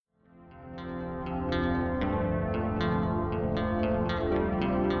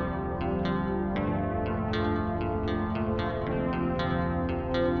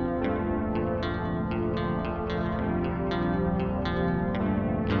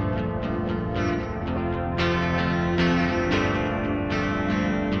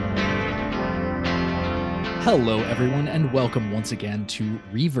Hello, everyone, and welcome once again to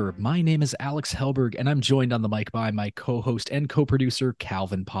Reverb. My name is Alex Helberg, and I'm joined on the mic by my co-host and co-producer,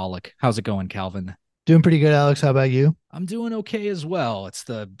 Calvin Pollock. How's it going, Calvin? Doing pretty good, Alex. How about you? I'm doing okay as well. It's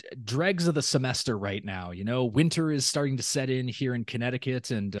the dregs of the semester right now. You know, winter is starting to set in here in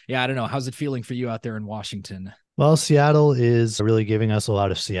Connecticut, and I don't know. How's it feeling for you out there in Washington? Well, Seattle is really giving us a lot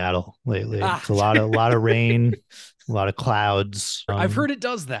of Seattle lately. Ah, It's a lot of rain, a lot of clouds. I've heard it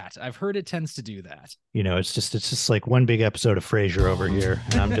does that. I've heard it tends to do that. It's just like one big episode of Frasier over here,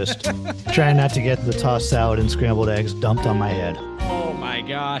 and I'm just trying not to get the tossed salad and scrambled eggs dumped on my head. Oh my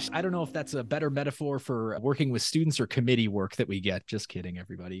gosh. I don't know if that's a better metaphor for working with students or committee work that we get. Just kidding,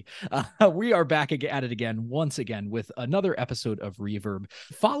 everybody. We are back at it again, once again, with another episode of Reverb.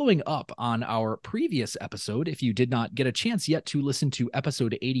 Following up on our previous episode, if you did not get a chance yet to listen to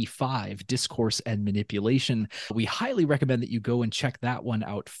episode 85, Discourse and Manipulation, we highly recommend that you go and check that one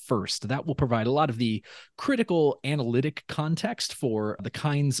out first. That will provide a lot of the critical analytic context for the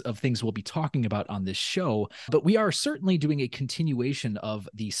kinds of things we'll be talking about on this show. But we are certainly doing a continuation of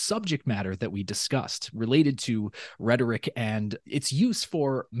the subject matter that we discussed related to rhetoric and its use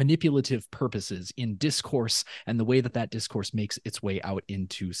for manipulative purposes in discourse and the way that that discourse makes its way out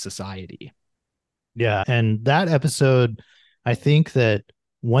into society. Yeah, and that episode, I think that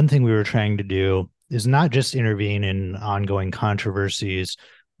one thing we were trying to do is not just intervene in ongoing controversies,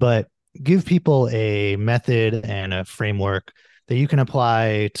 but give people a method and a framework that you can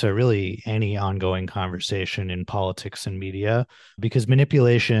apply to really any ongoing conversation in politics and media, because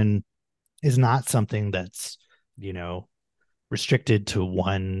manipulation is not something that's, you know, restricted to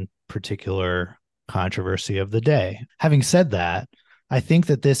one particular controversy of the day. Having said that, I think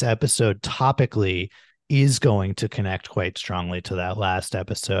that this episode topically is going to connect quite strongly to that last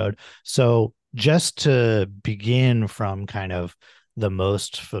episode. So, just to begin from kind of the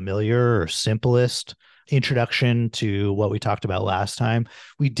most familiar or simplest introduction to what we talked about last time,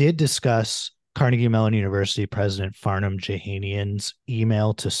 we did discuss Carnegie Mellon University President Farnham Jehanian's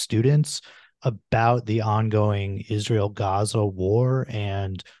email to students about the ongoing Israel-Gaza war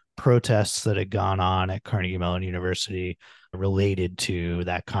and protests that had gone on at Carnegie Mellon University related to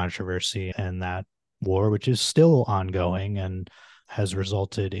that controversy and that war, which is still ongoing and has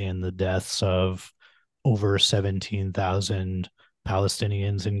resulted in the deaths of over 17,000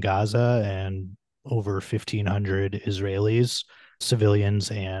 Palestinians in Gaza and over 1,500 Israelis, civilians,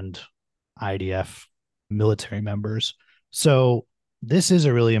 and IDF military members. So this is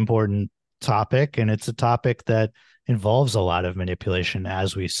a really important topic, and it's a topic that involves a lot of manipulation,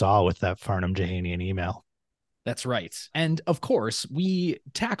 as we saw with that Farnham Jehanian email. That's right. And of course, we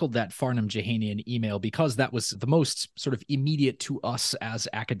tackled that Farnham Jehanian email because that was the most sort of immediate to us as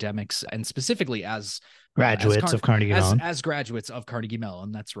academics and specifically as Graduates of Carnegie Mellon. As graduates of Carnegie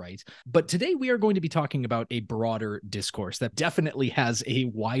Mellon, that's right. But today we are going to be talking about a broader discourse that definitely has a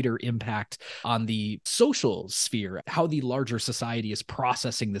wider impact on the social sphere, how the larger society is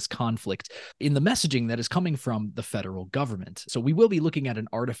processing this conflict in the messaging that is coming from the federal government. So we will be looking at an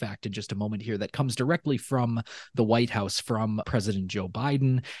artifact in just a moment here that comes directly from the White House, from President Joe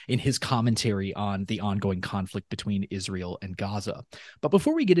Biden in his commentary on the ongoing conflict between Israel and Gaza. But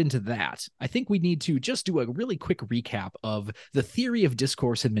before we get into that, I think we need to just do a really quick recap of the theory of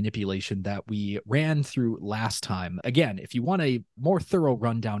discourse and manipulation that we ran through last time. Again, if you want a more thorough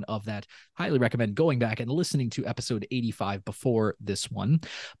rundown of that, highly recommend going back and listening to episode 85 before this one.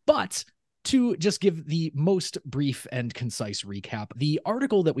 But to just give the most brief and concise recap, the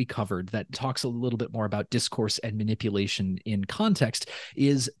article that we covered that talks a little bit more about discourse and manipulation in context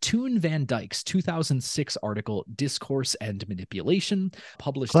is Toon Van Dyke's 2006 article, Discourse and Manipulation,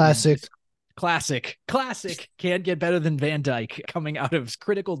 published Classic. Classic. Can't get better than Van Dyke, coming out of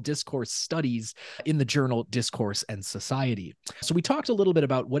Critical Discourse Studies in the journal Discourse and Society. So we talked a little bit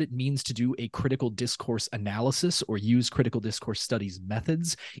about what it means to do a critical discourse analysis or use critical discourse studies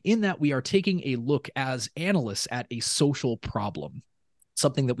methods, in that we are taking a look as analysts at a social problem,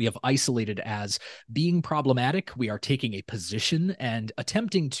 something that we have isolated as being problematic. We are taking a position and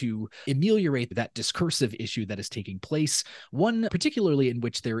attempting to ameliorate that discursive issue that is taking place, one particularly in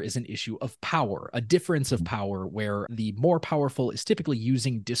which there is an issue of power, a difference of power where the more powerful is typically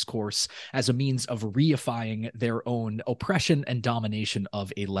using discourse as a means of reifying their own oppression and domination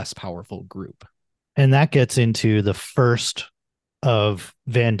of a less powerful group. And that gets into the first of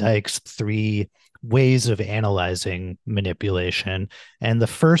Van Dyke's three ways of analyzing manipulation. And the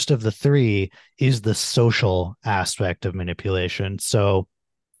first of the three is the social aspect of manipulation. So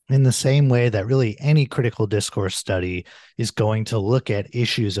in the same way that really any critical discourse study is going to look at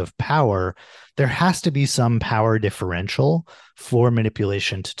issues of power, there has to be some power differential for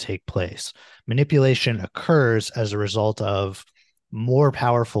manipulation to take place. Manipulation occurs as a result of more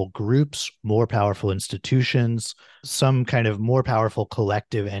powerful groups, more powerful institutions, some kind of more powerful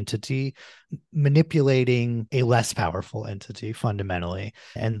collective entity manipulating a less powerful entity fundamentally.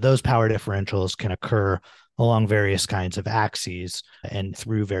 And those power differentials can occur along various kinds of axes and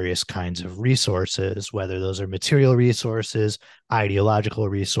through various kinds of resources, whether those are material resources, ideological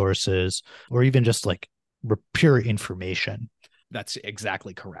resources, or even just like pure information. That's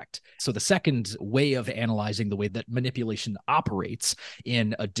exactly correct. So the second way of analyzing the way that manipulation operates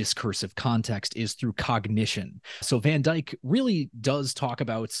in a discursive context is through cognition. So Van Dyke really does talk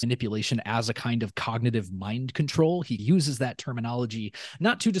about manipulation as a kind of cognitive mind control. He uses that terminology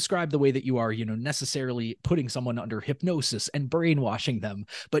not to describe the way that you are, necessarily putting someone under hypnosis and brainwashing them,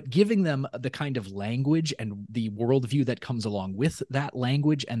 but giving them the kind of language and the worldview that comes along with that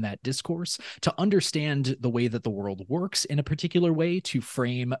language and that discourse to understand the way that the world works in a particular way, to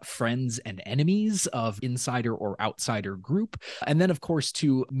frame friends and enemies of insider or outsider group, and then of course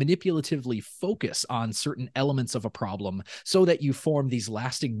to manipulatively focus on certain elements of a problem so that you form these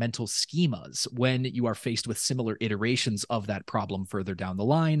lasting mental schemas. When you are faced with similar iterations of that problem further down the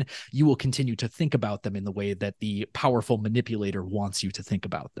line, you will continue to think about them in the way that the powerful manipulator wants you to think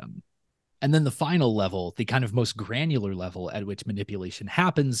about them. And then the final level, the kind of most granular level at which manipulation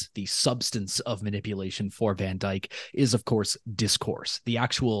happens, the substance of manipulation for Van Dyke, is, of course, discourse, the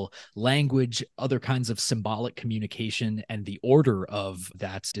actual language, other kinds of symbolic communication, and the order of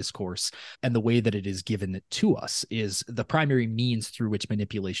that discourse and the way that it is given to us is the primary means through which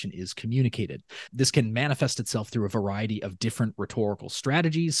manipulation is communicated. This can manifest itself through a variety of different rhetorical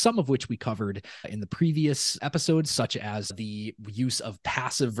strategies, some of which we covered in the previous episodes, such as the use of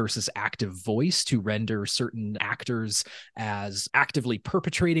passive versus active voice to render certain actors as actively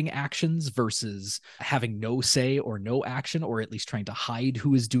perpetrating actions versus having no say or no action, or at least trying to hide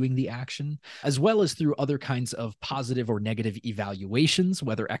who is doing the action, as well as through other kinds of positive or negative evaluations,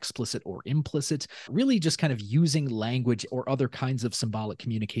 whether explicit or implicit, really just kind of using language or other kinds of symbolic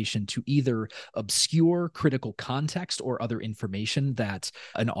communication to either obscure critical context or other information that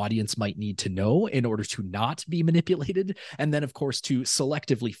an audience might need to know in order to not be manipulated, and then of course to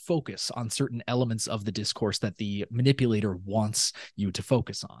selectively focus on certain elements of the discourse that the manipulator wants you to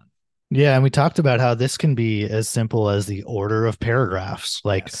focus on. Yeah, and we talked about how this can be as simple as the order of paragraphs.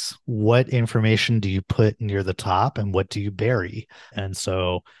 Like, yes, what information do you put near the top and what do you bury? And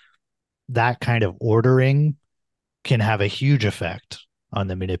so that kind of ordering can have a huge effect on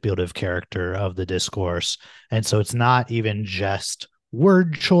the manipulative character of the discourse. And so it's not even just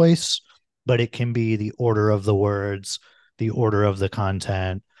word choice, but it can be the order of the words, the order of the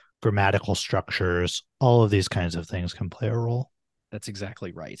content, grammatical structures, all of these kinds of things can play a role. That's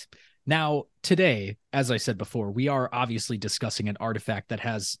exactly right. Now, today, as I said before, we are obviously discussing an artifact that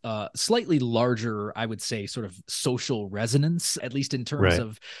has a slightly larger, I would say, sort of social resonance, at least in terms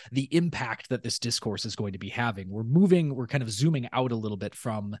of the impact that this discourse is going to be having. We're kind of zooming out a little bit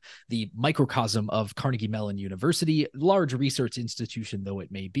from the microcosm of Carnegie Mellon University, large research institution though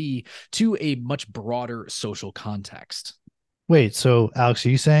it may be, to a much broader social context. Wait, so Alex, are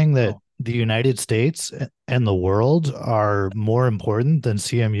you saying that the United States and the world are more important than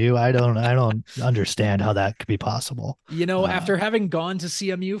CMU? I don't understand how that could be possible. After having gone to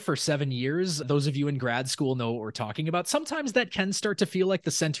CMU for 7 years, those of you in grad school know what we're talking about. Sometimes that can start to feel like the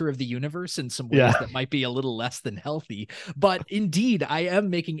center of the universe in some ways that might be a little less than healthy. But indeed, I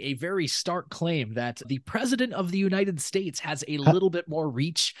am making a very stark claim that the president of the United States has a little bit more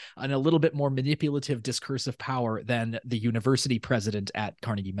reach and a little bit more manipulative discursive power than the university president at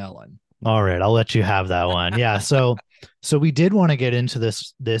Carnegie Mellon. All right, I'll let you have that one. Yeah, so we did want to get into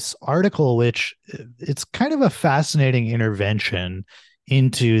this article, which it's kind of a fascinating intervention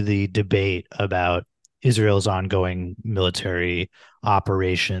into the debate about Israel's ongoing military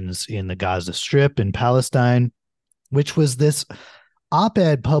operations in the Gaza Strip in Palestine, which was this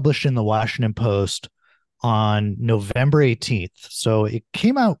op-ed published in the Washington Post on November 18th. So it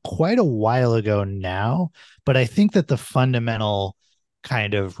came out quite a while ago now, but I think that the fundamental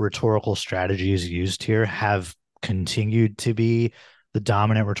kind of rhetorical strategies used here have continued to be the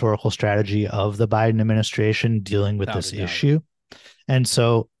dominant rhetorical strategy of the Biden administration dealing with this issue. And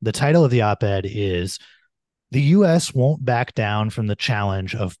so the title of the op-ed is "The U.S. Won't Back Down from the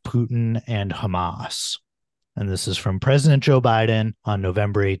Challenge of Putin and Hamas." And this is from President Joe Biden on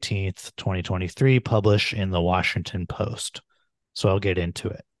November 18th, 2023, published in the Washington Post. So I'll get into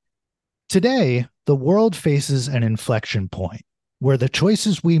it. Today, the world faces an inflection point. where the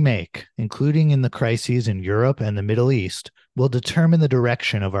choices we make, including in the crises in Europe and the Middle East, will determine the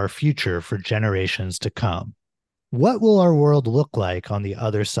direction of our future for generations to come. What will our world look like on the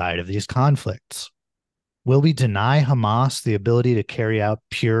other side of these conflicts? Will we deny Hamas the ability to carry out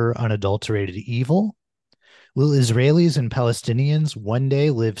pure, unadulterated evil? Will Israelis and Palestinians one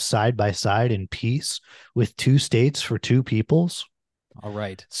day live side by side in peace with two states for two peoples? All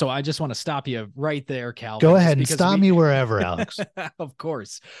right. So I just want to stop you right there, Calvin. Go just ahead and because stop me wherever, Alex. Of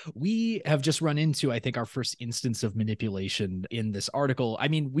course. We have just run into, I think, our first instance of manipulation in this article. I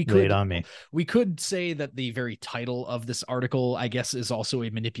mean, Lay it on me. we could say that the very title of this article, I guess, is also a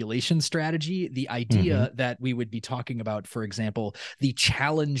manipulation strategy. The idea that we would be talking about, for example, the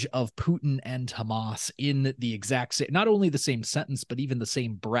challenge of Putin and Hamas in the exact same, not only the same sentence, but even the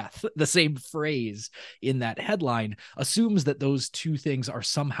same breath, the same phrase in that headline, assumes that those two things are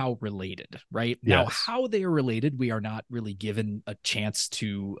somehow related, right? Yes. Now, how they are related, we are not really given a chance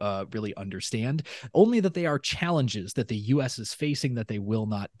to really understand, only that they are challenges that the US is facing that they will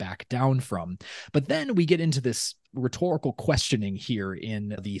not back down from. But then we get into this rhetorical questioning here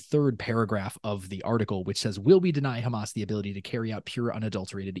in the third paragraph of the article, which says, will we deny Hamas the ability to carry out pure,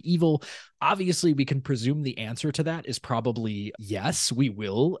 unadulterated evil? Obviously, we can presume the answer to that is probably yes, we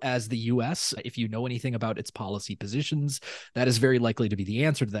will, as the US. If you know anything about its policy positions, that is very likely to be the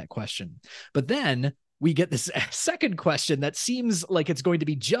answer to that question. But then we get this second question that seems like it's going to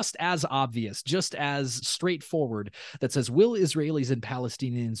be just as obvious, just as straightforward, that says, will Israelis and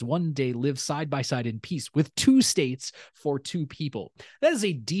Palestinians one day live side by side in peace with two states for two people? That is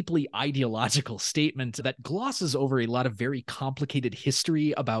a deeply ideological statement that glosses over a lot of very complicated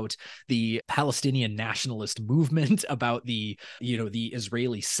history about the Palestinian nationalist movement, about the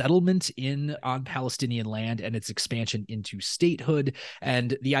Israeli settlement on Palestinian land and its expansion into statehood,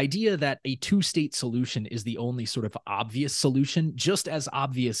 and the idea that a two-state solution is the only sort of obvious solution, just as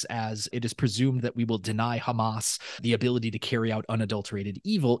obvious as it is presumed that we will deny Hamas the ability to carry out unadulterated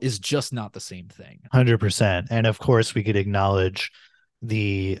evil, is just not the same thing. 100%. And of course, we could acknowledge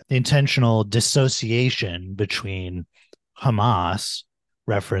the intentional dissociation between Hamas,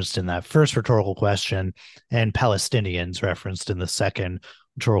 referenced in that first rhetorical question, and Palestinians, referenced in the second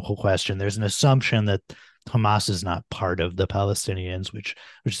rhetorical question. There's an assumption that Hamas is not part of the Palestinians, which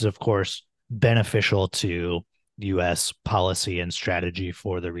is, of course, beneficial to U.S. policy and strategy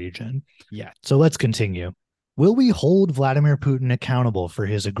for the region. Yeah. So let's continue. Will we hold Vladimir Putin accountable for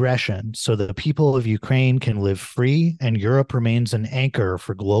his aggression so that the people of Ukraine can live free and Europe remains an anchor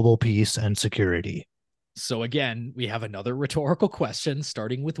for global peace and security? So again, we have another rhetorical question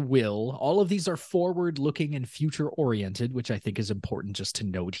starting with will. All of these are forward-looking and future-oriented, which I think is important just to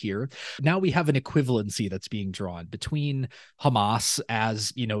note here. Now we have an equivalency that's being drawn between Hamas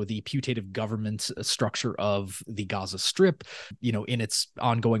as, the putative government structure of the Gaza Strip, in its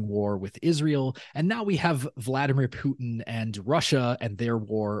ongoing war with Israel. And now we have Vladimir Putin and Russia and their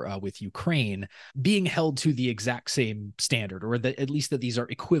war with Ukraine being held to the exact same standard, or that at least that these are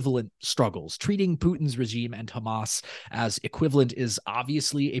equivalent struggles. Treating Putin's regime and Hamas as equivalent is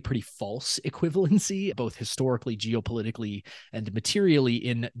obviously a pretty false equivalency, both historically, geopolitically, and materially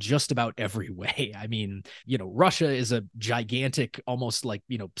in just about every way. I mean, Russia is a gigantic, almost like,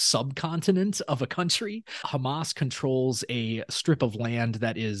 subcontinent of a country. Hamas controls a strip of land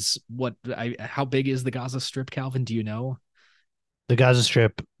that is how big is the Gaza Strip, Calvin? Do you know? The Gaza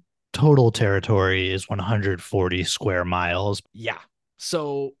Strip total territory is 140 square miles. Yeah.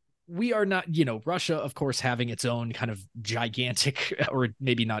 So we are not, Russia, of course, having its own kind of gigantic, or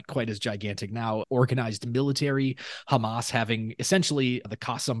maybe not quite as gigantic now, organized military. Hamas having essentially the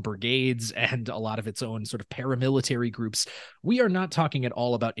Qassam brigades and a lot of its own sort of paramilitary groups. We are not talking at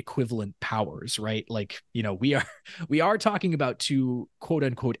all about equivalent powers, right? Like, we are talking about two quote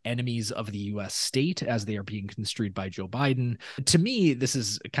unquote enemies of the US state as they are being construed by Joe Biden. To me, this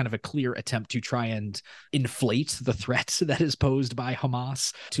is kind of a clear attempt to try and inflate the threat that is posed by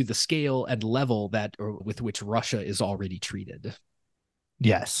Hamas to the scale and level with which Russia is already treated.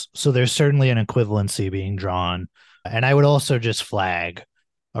 Yes. So there's certainly an equivalency being drawn. And I would also just flag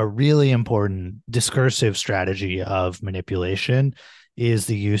a really important discursive strategy of manipulation is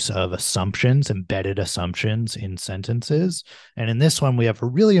the use of assumptions, embedded assumptions in sentences. And in this one, we have a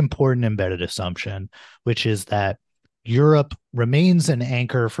really important embedded assumption, which is that Europe remains an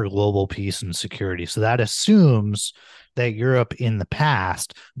anchor for global peace and security. So that assumes that Europe in the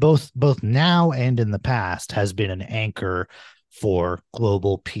past, both now and in the past, has been an anchor for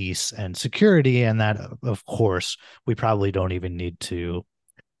global peace and security. And that, of course, we probably don't even need to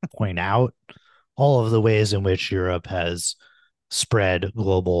point out all of the ways in which Europe has spread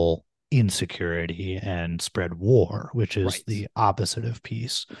global insecurity and spread war, which is Right. the opposite of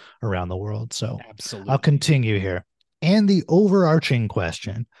peace around the world. So I'll Absolutely. continue here. And the overarching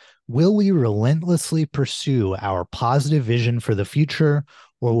question: will we relentlessly pursue our positive vision for the future,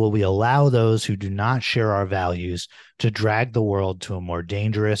 or will we allow those who do not share our values to drag the world to a more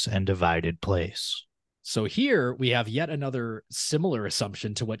dangerous and divided place? So here we have yet another similar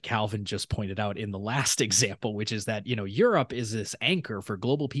assumption to what Calvin just pointed out in the last example, which is that, Europe is this anchor for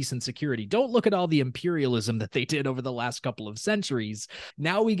global peace and security. Don't look at all the imperialism that they did over the last couple of centuries.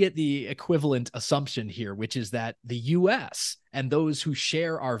 Now we get the equivalent assumption here, which is that the US and those who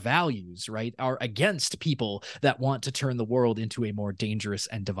share our values, right, are against people that want to turn the world into a more dangerous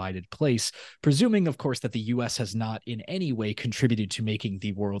and divided place, presuming, of course, that the US has not in any way contributed to making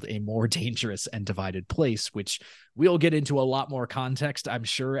the world a more dangerous and divided place, which we'll get into a lot more context, I'm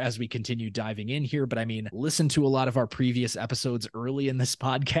sure, as we continue diving in here. But I mean, listen to a lot of our previous episodes early in this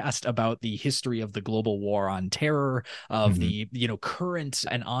podcast about the history of the global war on terror, of the, current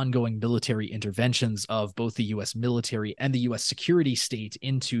and ongoing military interventions of both the US military and the US security state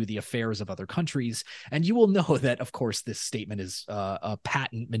into the affairs of other countries. And you will know that, of course, this statement is a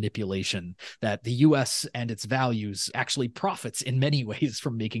patent manipulation, that the US and its values actually profits in many ways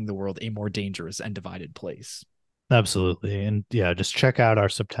from making the world a more dangerous and divided place. Absolutely. And yeah, just check out our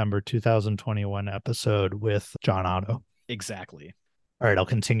September 2021 episode with John Otto. Exactly. All right, I'll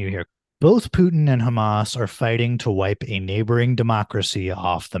continue here. Both Putin and Hamas are fighting to wipe a neighboring democracy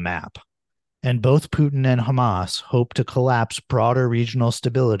off the map. And both Putin and Hamas hope to collapse broader regional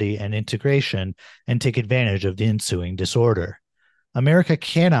stability and integration and take advantage of the ensuing disorder. America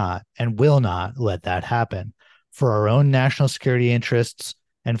cannot and will not let that happen for our own national security interests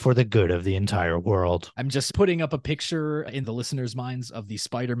and for the good of the entire world. I'm just putting up a picture in the listeners' minds of the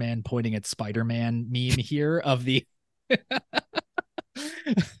Spider-Man pointing at Spider-Man meme here of the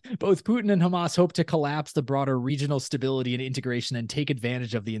both Putin and Hamas hope to collapse the broader regional stability and integration and take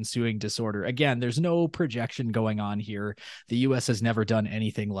advantage of the ensuing disorder. Again, there's no projection going on here. The U.S. has never done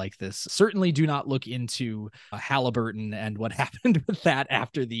anything like this. Certainly do not look into Halliburton and what happened with that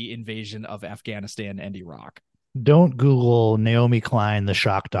after the invasion of Afghanistan and Iraq. Don't Google Naomi Klein, the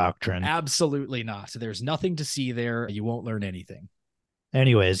shock doctrine. Absolutely not. There's nothing to see there. You won't learn anything.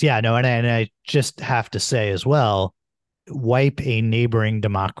 Anyways, yeah, no, and I just have to say as well, wipe a neighboring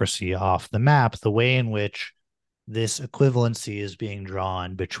democracy off the map, the way in which this equivalency is being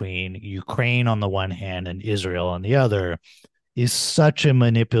drawn between Ukraine on the one hand and Israel on the other is such a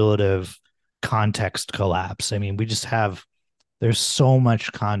manipulative context collapse. I mean, there's so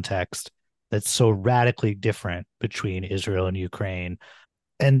much context that's so radically different between Israel and Ukraine.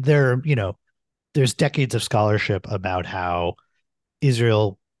 And there's decades of scholarship about how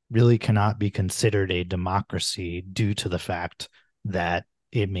Israel really cannot be considered a democracy due to the fact that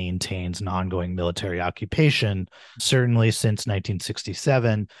it maintains an ongoing military occupation, certainly since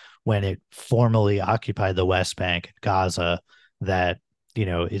 1967, when it formally occupied the West Bank, Gaza, that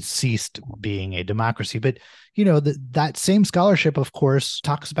it ceased being a democracy. But that same scholarship, of course,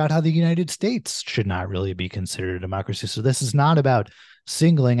 talks about how the United States should not really be considered a democracy. So this is not about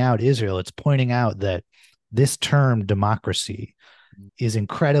singling out Israel. It's pointing out that this term democracy is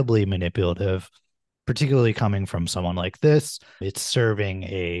incredibly manipulative, particularly coming from someone like this. It's serving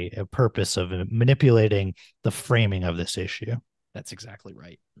a purpose of manipulating the framing of this issue. That's exactly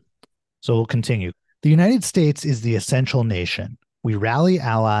right. So we'll continue. The United States is the essential nation. We rally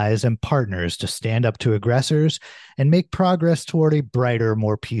allies and partners to stand up to aggressors and make progress toward a brighter,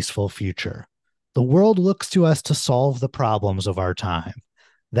 more peaceful future. The world looks to us to solve the problems of our time.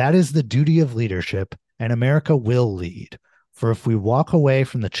 That is the duty of leadership, and America will lead. For if we walk away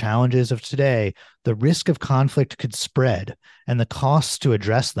from the challenges of today, the risk of conflict could spread, and the costs to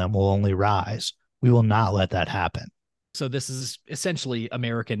address them will only rise. We will not let that happen. So this is essentially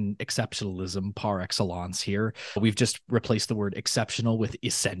American exceptionalism par excellence here. We've just replaced the word exceptional with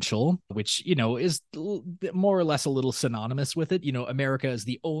essential, which, is more or less a little synonymous with it. America is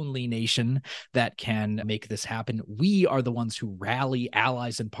the only nation that can make this happen. We are the ones who rally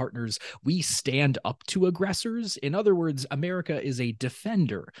allies and partners. We stand up to aggressors. In other words, America is a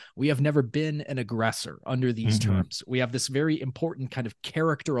defender. We have never been an aggressor under these terms. We have this very important kind of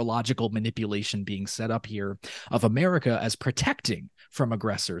characterological manipulation being set up here of America as protecting from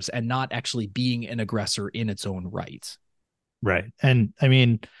aggressors and not actually being an aggressor in its own right. Right. And I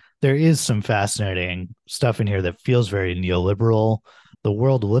mean, there is some fascinating stuff in here that feels very neoliberal. The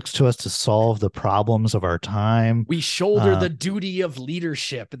world looks to us to solve the problems of our time. We shoulder the duty of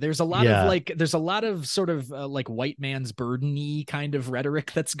leadership. There's a lot of sort of like white man's burden-y kind of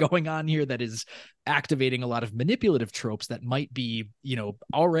rhetoric that's going on here that is activating a lot of manipulative tropes that might be,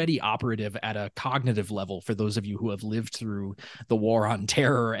 already operative at a cognitive level for those of you who have lived through the war on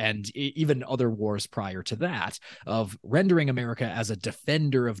terror and even other wars prior to that, of rendering America as a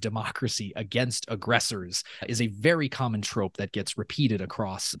defender of democracy against aggressors is a very common trope that gets repeated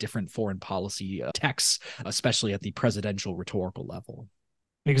across different foreign policy texts, especially at the presidential rhetorical level.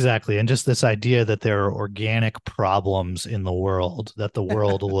 Exactly. And just this idea that there are organic problems in the world that the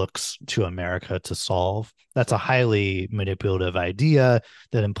world looks to America to solve. That's a highly manipulative idea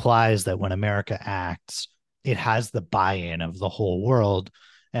that implies that when America acts, it has the buy-in of the whole world.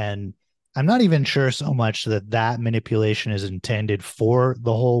 And I'm not even sure so much that that manipulation is intended for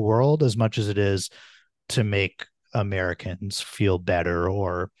the whole world as much as it is to make Americans feel better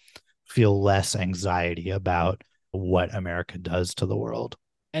or feel less anxiety about what America does to the world.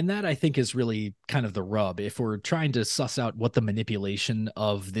 And that, I think, is really kind of the rub. If we're trying to suss out what the manipulation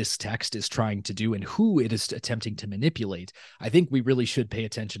of this text is trying to do and who it is attempting to manipulate, I think we really should pay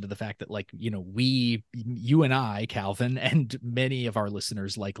attention to the fact that, you and I, Calvin, and many of our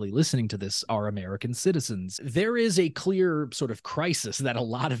listeners likely listening to this are American citizens. There is a clear sort of crisis that a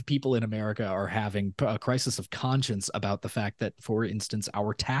lot of people in America are having, a crisis of conscience about the fact that, for instance,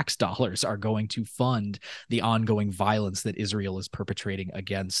 our tax dollars are going to fund the ongoing violence that Israel is perpetrating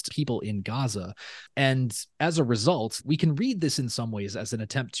against people in Gaza. And as a result, we can read this in some ways as an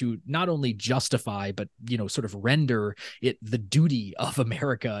attempt to not only justify, but, sort of render it the duty of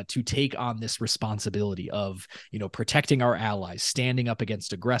America to take on this responsibility of, protecting our allies, standing up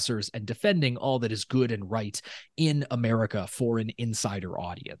against aggressors, and defending all that is good and right in America for an insider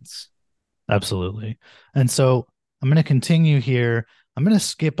audience. Absolutely. And so I'm going to continue here. I'm going to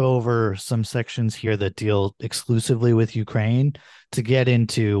skip over some sections here that deal exclusively with Ukraine to get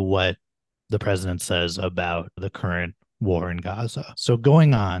into what the president says about the current war in Gaza. So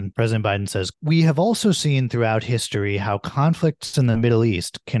going on, President Biden says, "We have also seen throughout history how conflicts in the Middle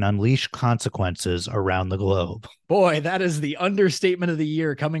East can unleash consequences around the globe." Boy, that is the understatement of the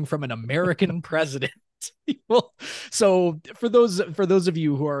year coming from an American president. Well, so for those of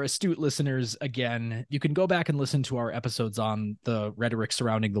you who are astute listeners, again, you can go back and listen to our episodes on the rhetoric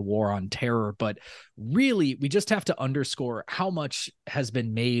surrounding the war on terror. But really, we just have to underscore how much has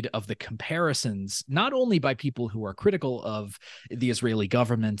been made of the comparisons, not only by people who are critical of the Israeli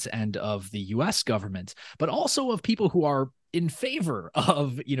government and of the US government, but also of people who are in favor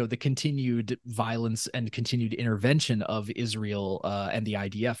of, the continued violence and continued intervention of Israel and the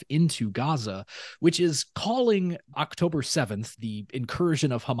IDF into Gaza, which is calling October 7th, the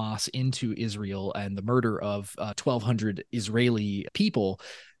incursion of Hamas into Israel and the murder of 1,200 Israeli people,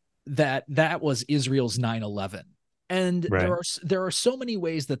 that was Israel's 9/11. And Right. there are so many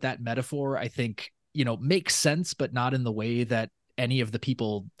ways that metaphor, I think, makes sense, but not in the way that any of the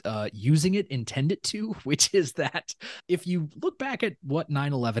people using it intend it to, which is that if you look back at what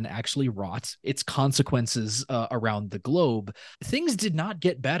 9/11 actually wrought, its consequences around the globe, things did not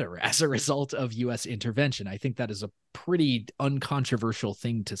get better as a result of U.S. intervention. I think that is a pretty uncontroversial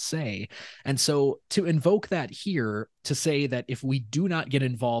thing to say. And so to invoke that here, to say that if we do not get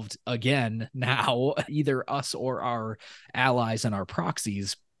involved again now, either us or our allies and our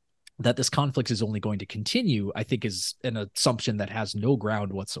proxies, that this conflict is only going to continue, I think is an assumption that has no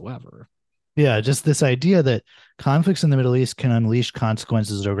ground whatsoever. Yeah, just this idea that conflicts in the Middle East can unleash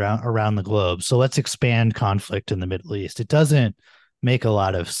consequences around the globe. So let's expand conflict in the Middle East. It doesn't make a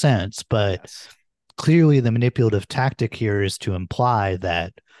lot of sense, but Yes. Clearly the manipulative tactic here is to imply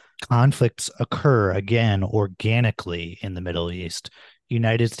that conflicts occur again organically in the Middle East.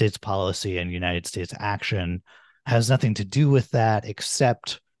 United States policy and United States action has nothing to do with that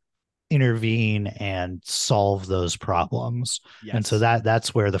except intervene and solve those problems. Yes. And so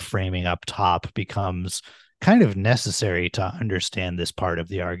that's where the framing up top becomes kind of necessary to understand this part of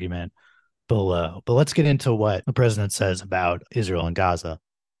the argument below. But let's get into what the president says about Israel and Gaza.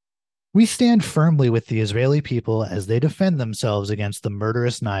 "We stand firmly with the Israeli people as they defend themselves against the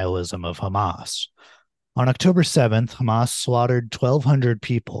murderous nihilism of Hamas. On October 7th, Hamas slaughtered 1,200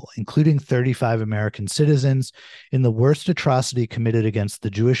 people, including 35 American citizens, in the worst atrocity committed against the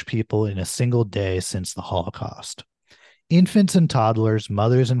Jewish people in a single day since the Holocaust. Infants and toddlers,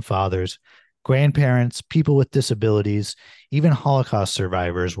 mothers and fathers, grandparents, people with disabilities, even Holocaust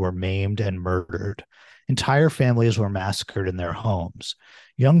survivors were maimed and murdered. Entire families were massacred in their homes.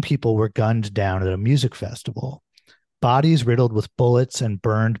 Young people were gunned down at a music festival. Bodies riddled with bullets and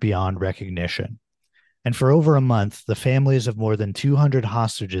burned beyond recognition. And for over a month, the families of more than 200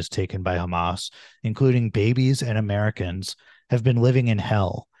 hostages taken by Hamas, including babies and Americans, have been living in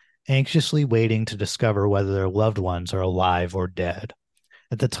hell, anxiously waiting to discover whether their loved ones are alive or dead.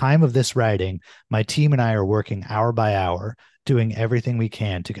 At the time of this writing, my team and I are working hour by hour, doing everything we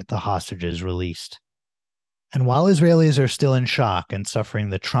can to get the hostages released. And while Israelis are still in shock and suffering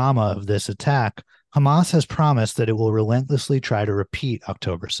the trauma of this attack, Hamas has promised that it will relentlessly try to repeat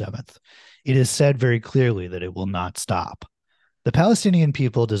October 7th. It is said very clearly that it will not stop. The Palestinian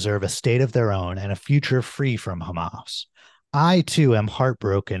people deserve a state of their own and a future free from Hamas. I, too, am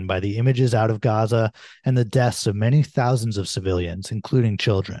heartbroken by the images out of Gaza and the deaths of many thousands of civilians, including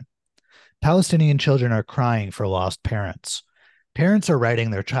children. Palestinian children are crying for lost parents. Parents are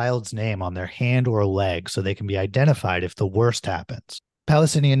writing their child's name on their hand or leg so they can be identified if the worst happens.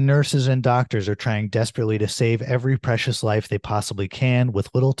 Palestinian nurses and doctors are trying desperately to save every precious life they possibly can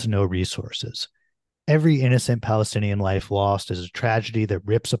with little to no resources. Every innocent Palestinian life lost is a tragedy that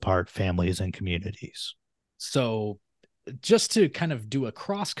rips apart families and communities. So just to kind of do a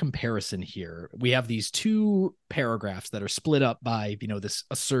cross comparison here, we have these two paragraphs that are split up by, this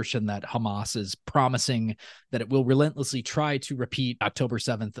assertion that Hamas is promising that it will relentlessly try to repeat October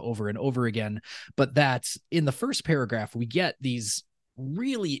 7th over and over again. But that in the first paragraph, we get these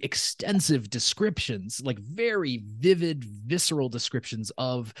really extensive descriptions, like very vivid, visceral descriptions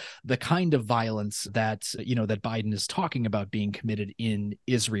of the kind of violence that, that Biden is talking about being committed in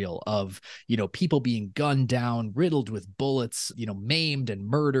Israel, of, people being gunned down, riddled with bullets, maimed and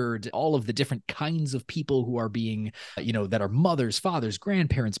murdered, all of the different kinds of people who are being, that are mothers, fathers,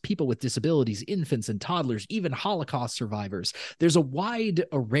 grandparents, people with disabilities, infants and toddlers, even Holocaust survivors. There's a wide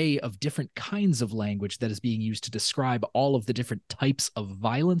array of different kinds of language that is being used to describe all of the different types of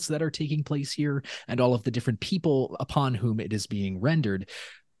violence that are taking place here and all of the different people upon whom it is being rendered.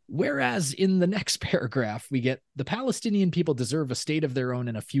 Whereas in the next paragraph, we get the Palestinian people deserve a state of their own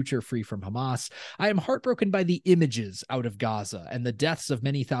and a future free from Hamas. I am heartbroken by the images out of Gaza and the deaths of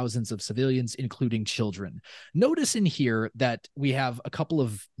many thousands of civilians, including children. Notice in here that we have a couple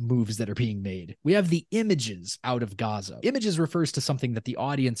of moves that are being made. We have the images out of Gaza. Images refers to something that the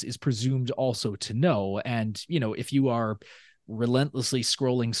audience is presumed also to know. And, if you are relentlessly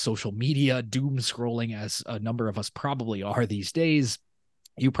scrolling social media, doom scrolling, as a number of us probably are these days,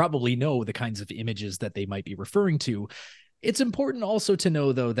 you probably know the kinds of images that they might be referring to. It's important also to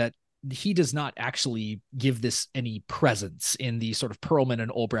know, though, that he does not actually give this any presence in the sort of Perlman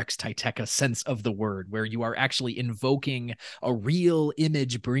and Ulbrecht's Titeka sense of the word, where you are actually invoking a real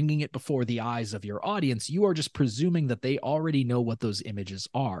image, bringing it before the eyes of your audience. You are just presuming that they already know what those images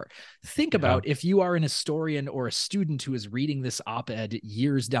are. Think about if you are an historian or a student who is reading this op-ed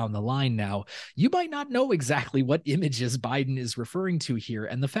years down the line now, you might not know exactly what images Biden is referring to here.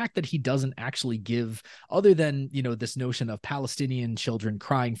 And the fact that he doesn't actually give, other than, this notion of Palestinian children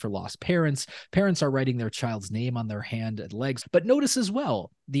crying for lost parents are writing their child's name on their hand and legs. But notice as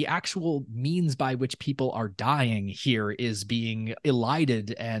well, the actual means by which people are dying here is being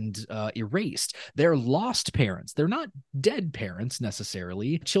elided and erased. They're lost parents. They're not dead parents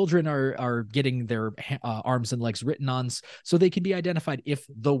necessarily. Children are getting their arms and legs written on so they can be identified if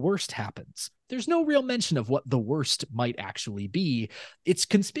the worst happens. There's no real mention of what the worst might actually be. It's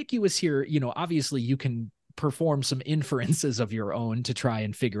conspicuous here. Obviously you can perform some inferences of your own to try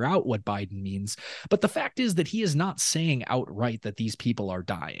and figure out what Biden means. But the fact is that he is not saying outright that these people are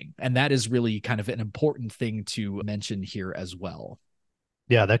dying. And that is really kind of an important thing to mention here as well.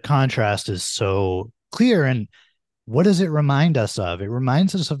 Yeah, that contrast is so clear. And what does it remind us of? It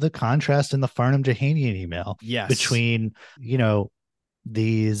reminds us of the contrast in the Farnham-Jahanian email between,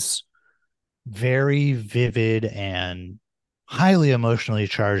 these very vivid and highly emotionally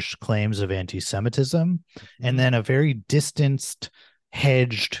charged claims of anti-Semitism, and then a very distanced,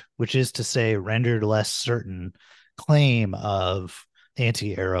 hedged, which is to say rendered less certain, claim of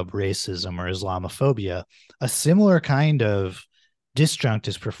anti-Arab racism or Islamophobia. A similar kind of disjunct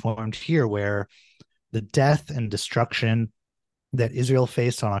is performed here, where the death and destruction that Israel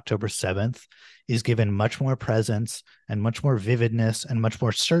faced on October 7th is given much more presence and much more vividness and much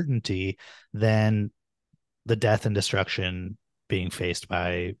more certainty than the death and destruction being faced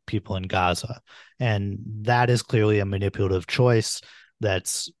by people in Gaza. And that is clearly a manipulative choice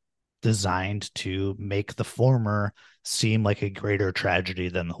that's designed to make the former seem like a greater tragedy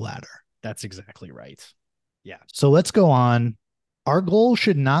than the latter. That's exactly right. Yeah. So let's go on. Our goal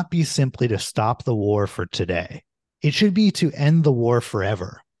should not be simply to stop the war for today. It should be to end the war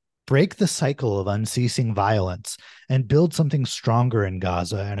forever, break the cycle of unceasing violence, and build something stronger in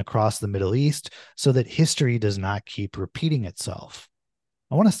Gaza and across the Middle East so that history does not keep repeating itself.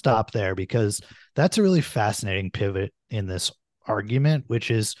 I want to stop there because that's a really fascinating pivot in this argument, which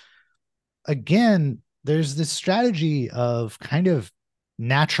is, again, there's this strategy of kind of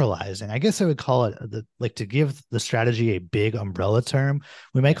naturalizing. I guess I would call it like, to give the strategy a big umbrella term,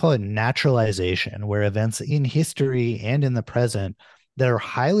 we might call it naturalization, where events in history and in the present that are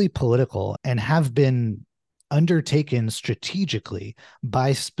highly political and have been undertaken strategically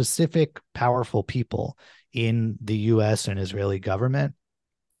by specific powerful people in the US and Israeli government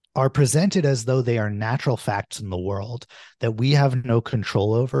are presented as though they are natural facts in the world that we have no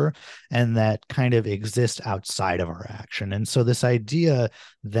control over and that kind of exist outside of our action. And so this idea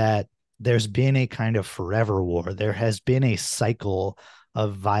that there's been a kind of forever war, there has been a cycle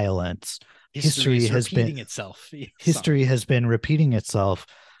of violence, History is repeating itself. History has been repeating itself.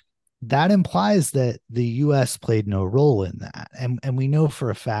 That implies that the US played no role in that. And we know for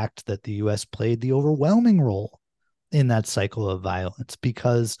a fact that the US played the overwhelming role in that cycle of violence,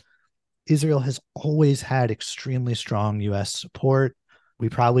 because Israel has always had extremely strong US support. We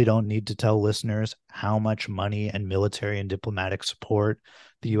probably don't need to tell listeners how much money and military and diplomatic support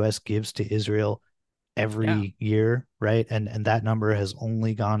the US gives to Israel every year, right? And that number has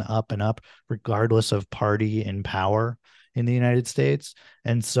only gone up and up, regardless of party in power in the United States.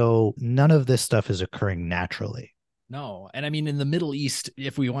 And so none of this stuff is occurring naturally. No. And I mean, in the Middle East,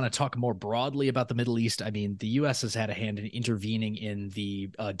 if we want to talk more broadly about the Middle East, I mean, the U.S. has had a hand in intervening in the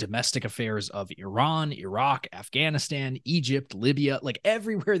domestic affairs of Iran, Iraq, Afghanistan, Egypt, Libya, like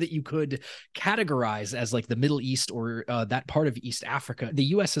everywhere that you could categorize as like the Middle East or that part of East Africa. The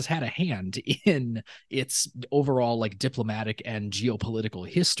U.S. has had a hand in its overall like diplomatic and geopolitical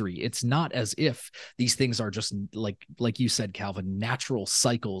history. It's not as if these things are just like you said, Calvin, natural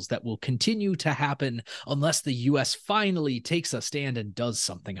cycles that will continue to happen unless the U.S. finally takes a stand and does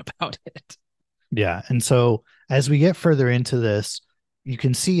something about it. Yeah. And so as we get further into this, you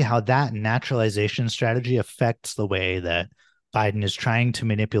can see how that naturalization strategy affects the way that Biden is trying to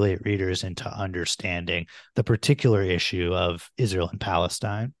manipulate readers into understanding the particular issue of Israel and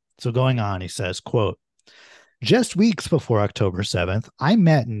Palestine. So going on, he says, quote, "Just weeks before October 7th, I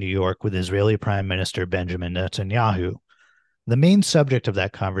met in New York with Israeli Prime Minister Benjamin Netanyahu. The main subject of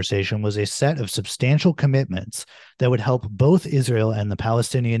that conversation was a set of substantial commitments that would help both Israel and the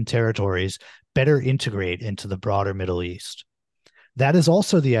Palestinian territories better integrate into the broader Middle East. That is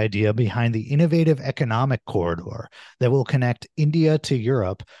also the idea behind the innovative economic corridor that will connect India to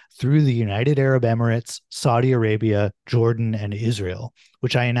Europe through the United Arab Emirates, Saudi Arabia, Jordan, and Israel,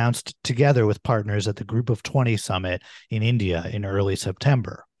 which I announced together with partners at the Group of 20 summit in India in early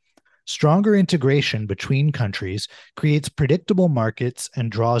September. Stronger integration between countries creates predictable markets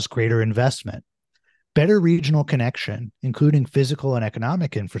and draws greater investment. Better regional connection, including physical and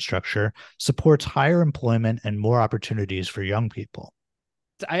economic infrastructure, supports higher employment and more opportunities for young people."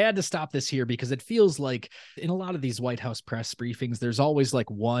 I had to stop this here because it feels like in a lot of these White House press briefings, there's always like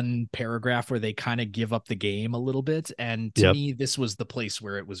one paragraph where they kind of give up the game a little bit. And to me, this was the place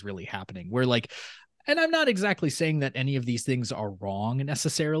where it was really happening, where like, and I'm not exactly saying that any of these things are wrong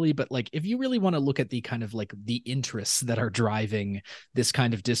necessarily, but like if you really want to look at the kind of like the interests that are driving this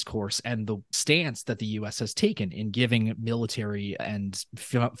kind of discourse and the stance that the US has taken in giving military and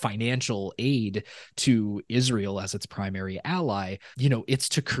financial aid to Israel as its primary ally, you know, it's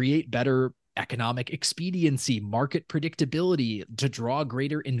to create better economic expediency, market predictability, to draw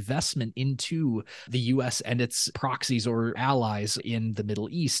greater investment into the US and its proxies or allies in the Middle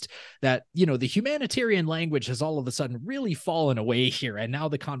East. That, you know, the humanitarian language has all of a sudden really fallen away here. And now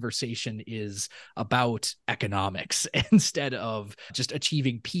the conversation is about economics instead of just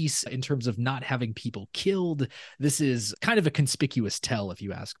achieving peace in terms of not having people killed. This is kind of a conspicuous tell, if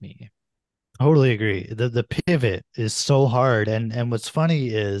you ask me. Totally agree. The pivot is so hard. And what's funny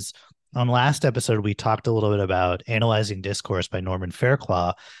is, on last episode, we talked a little bit about Analyzing Discourse by Norman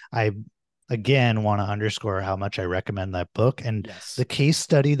Fairclough. I, again, want to underscore how much I recommend that book. And the case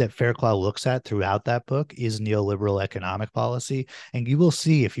study that Fairclough looks at throughout that book is neoliberal economic policy. And you will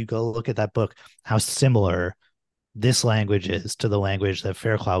see, if you go look at that book, how similar this language is to the language that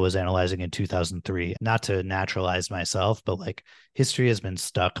Fairclough was analyzing in 2003. Not to naturalize myself, but like history has been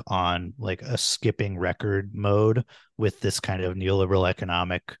stuck on like a skipping record mode with this kind of neoliberal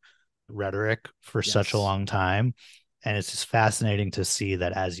economic rhetoric for such a long time. And it's just fascinating to see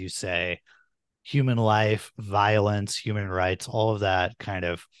that, as you say, human life, violence, human rights, all of that kind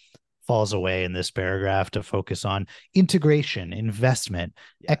of falls away in this paragraph to focus on integration, investment,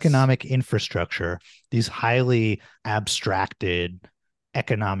 economic infrastructure, these highly abstracted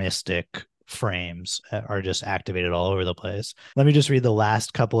economistic frames are just activated all over the place. Let me just read the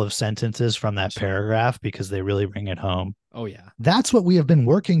last couple of sentences from that paragraph because they really bring it home. Oh, yeah. "That's what we have been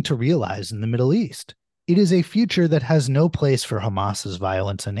working to realize in the Middle East. It is a future that has no place for Hamas's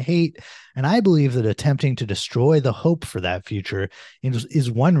violence and hate, and I believe that attempting to destroy the hope for that future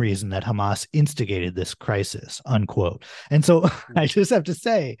is one reason that Hamas instigated this crisis, unquote. And so I just have to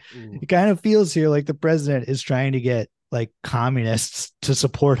say, it kind of feels here like the president is trying to get like communists to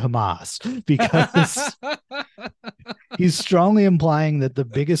support Hamas because he's strongly implying that the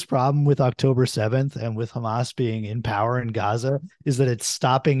biggest problem with October 7th and with Hamas being in power in Gaza is that it's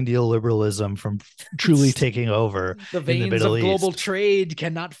stopping neoliberalism from truly taking over the in the veins Middle of global East. trade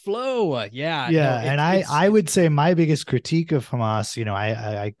cannot flow. Yeah, No, and I would say my biggest critique of Hamas,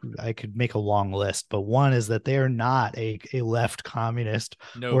 I could make a long list, but one is that they are not a left communist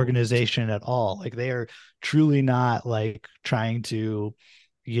organization at all. Like they are truly not like trying to,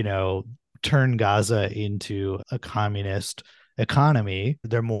 turn Gaza into a communist economy.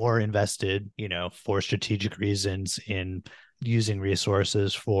 They're more invested, for strategic reasons in using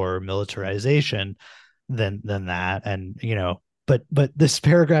resources for militarization than that. And, but this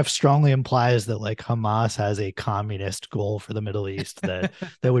paragraph strongly implies that like Hamas has a communist goal for the Middle East that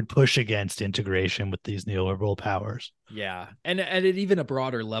would push against integration with these neoliberal powers. Yeah. And at even a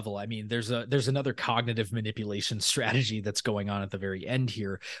broader level, I mean, there's another cognitive manipulation strategy that's going on at the very end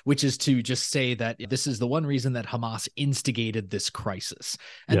here, which is to just say that this is the one reason that Hamas instigated this crisis.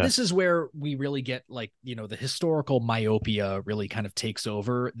 And This is where we really get like, the historical myopia really kind of takes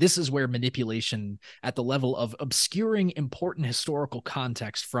over. This is where manipulation at the level of obscuring important historical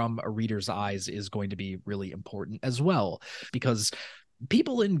context from a reader's eyes is going to be really important as well, because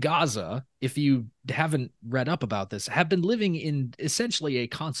people in Gaza, if you haven't read up about this, have been living in essentially a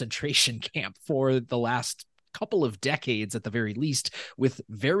concentration camp for the last couple of decades at the very least, with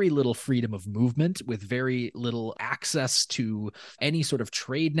very little freedom of movement, with very little access to any sort of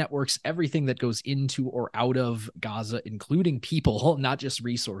trade networks. Everything that goes into or out of Gaza, including people, not just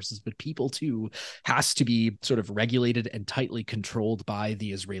resources, but people too, has to be sort of regulated and tightly controlled by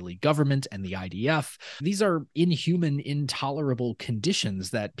the Israeli government and the IDF. These are inhuman, intolerable conditions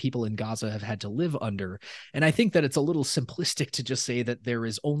that people in Gaza have had to live under. And I think that it's a little simplistic to just say that there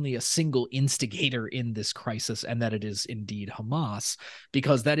is only a single instigator in this crisis, and that it is indeed Hamas,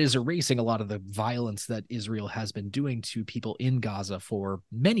 because that is erasing a lot of the violence that Israel has been doing to people in Gaza for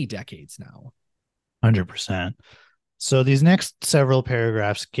many decades now. 100%. So these next several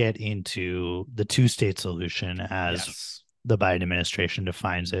paragraphs get into the two-state solution as the Biden administration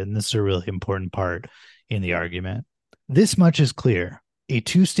defines it, and this is a really important part in the argument. This much is clear. A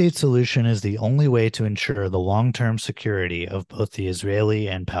two-state solution is the only way to ensure the long-term security of both the Israeli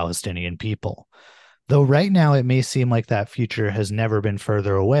and Palestinian people. Though right now it may seem like that future has never been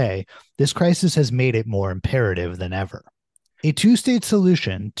further away, this crisis has made it more imperative than ever. A two-state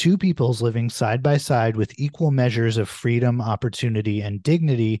solution, two peoples living side by side with equal measures of freedom, opportunity, and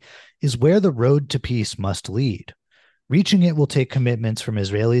dignity, is where the road to peace must lead. Reaching it will take commitments from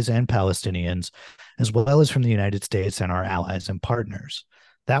Israelis and Palestinians, as well as from the United States and our allies and partners.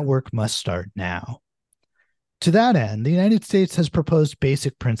 That work must start now. To that end, the United States has proposed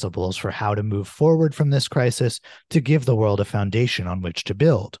basic principles for how to move forward from this crisis to give the world a foundation on which to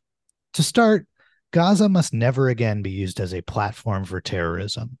build. To start, Gaza must never again be used as a platform for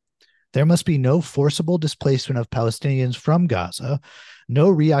terrorism. There must be no forcible displacement of Palestinians from Gaza, no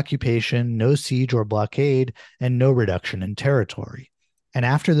reoccupation, no siege or blockade, and no reduction in territory. And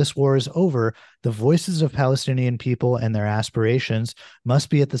after this war is over, the voices of Palestinian people and their aspirations must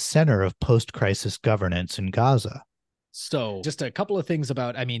be at the center of post-crisis governance in Gaza. So just a couple of things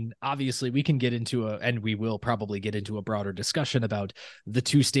about, I mean, obviously we can get into and we will probably get into a broader discussion about the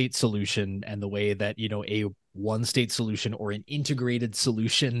two-state solution and the way that, a one-state solution or an integrated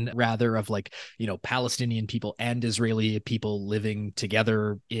solution rather of like, Palestinian people and Israeli people living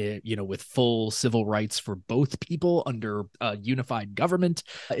together, with full civil rights for both people under a unified government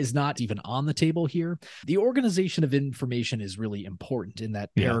is not even on the table here. The organization of information is really important in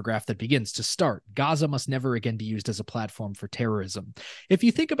that paragraph that begins to start. Gaza must never again be used as a platform for terrorism. If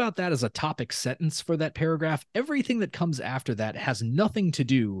you think about that as a topic sentence for that paragraph, everything that comes after that has nothing to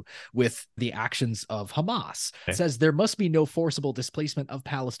do with the actions of Hamas. It says there must be no forcible displacement of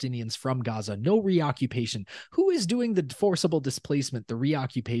Palestinians from Gaza, no reoccupation. Who is doing the forcible displacement, the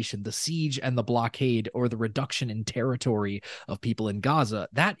reoccupation, the siege and the blockade, or the reduction in territory of people in Gaza?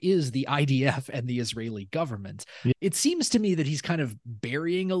 That is the IDF and the Israeli government. It seems to me that he's kind of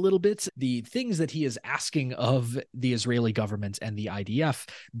burying a little bit the things that he is asking of the Israeli government and the IDF,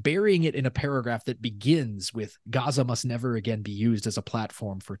 burying it in a paragraph that begins with Gaza must never again be used as a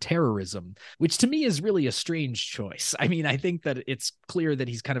platform for terrorism, which to me is really a strange choice. I mean, I think that it's clear that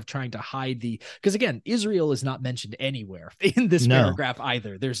he's kind of trying to hide because again, Israel is not mentioned anywhere in this paragraph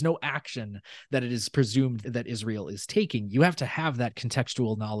either. There's no action that it is presumed that Israel is taking. You have to have that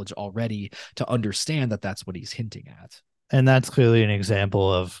contextual knowledge already to understand that that's what he's hinting at. And that's clearly an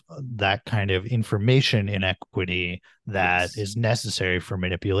example of that kind of information inequity that is necessary for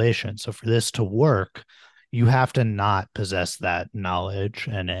manipulation. So for this to work, you have to not possess that knowledge,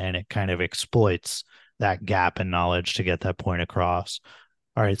 and it kind of exploits that gap in knowledge to get that point across.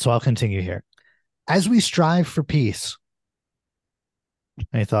 All right, so I'll continue here. As we strive for peace.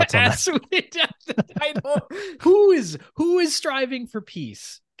 Any thoughts on that? I don't. Who is striving for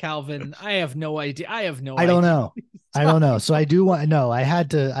peace? Calvin, I have no idea. I don't know. I don't know. So I do want to know. I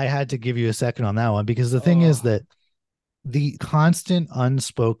had to give you a second on that one, because the thing is that the constant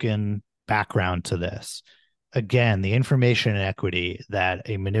unspoken background to this, again, the information inequity that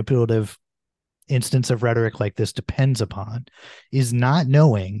a manipulative instance of rhetoric like this depends upon, is not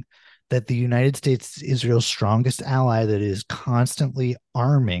knowing that the United States is Israel's strongest ally that is constantly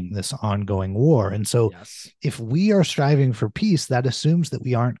arming this ongoing war. And so if we are striving for peace, that assumes that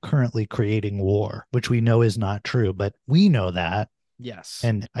we aren't currently creating war, which we know is not true, but we know that. Yes.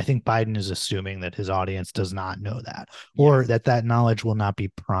 And I think Biden is assuming that his audience does not know that, or that knowledge will not be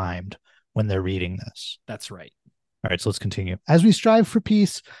primed when they're reading this. That's right. All right, so let's continue. As we strive for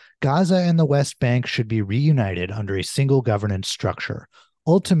peace, Gaza and the West Bank should be reunited under a single governance structure,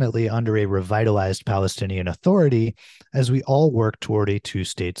 ultimately under a revitalized Palestinian Authority, as we all work toward a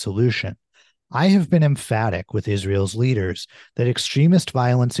two-state solution. I have been emphatic with Israel's leaders that extremist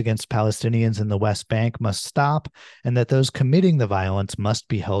violence against Palestinians in the West Bank must stop, and that those committing the violence must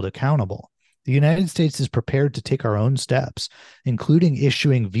be held accountable. The United States is prepared to take our own steps, including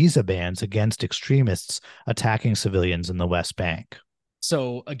issuing visa bans against extremists attacking civilians in the West Bank.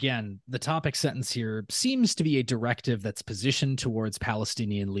 So again, the topic sentence here seems to be a directive that's positioned towards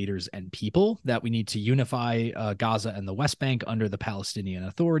Palestinian leaders and people, that we need to unify Gaza and the West Bank under the Palestinian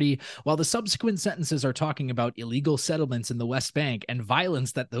Authority, while the subsequent sentences are talking about illegal settlements in the West Bank and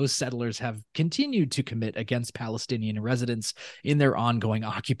violence that those settlers have continued to commit against Palestinian residents in their ongoing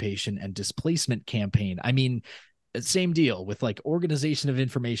occupation and displacement campaign. I mean, same deal with like organization of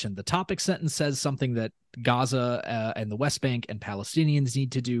information. The topic sentence says something that Gaza and the West Bank and Palestinians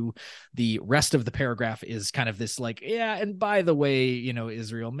need to do. The rest of the paragraph is kind of this like, yeah, and by the way,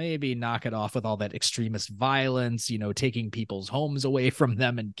 Israel, maybe knock it off with all that extremist violence, taking people's homes away from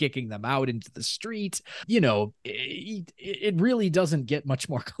them and kicking them out into the street. It really doesn't get much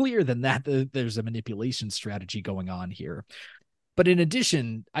more clear than that. There's a manipulation strategy going on here. But in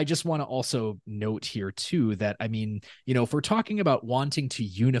addition, I just want to also note here, too, that, I mean, if we're talking about wanting to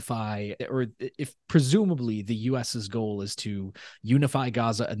unify, or if presumably the U.S.'s goal is to unify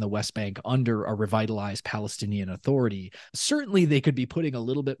Gaza and the West Bank under a revitalized Palestinian Authority, certainly they could be putting a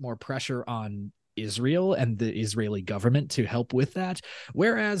little bit more pressure on Israel and the Israeli government to help with that.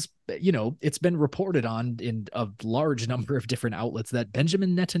 Whereas, it's been reported on in a large number of different outlets that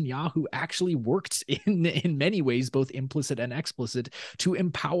Benjamin Netanyahu actually worked in many ways, both implicit and explicit, to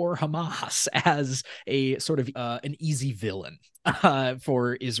empower Hamas as a sort of an easy villain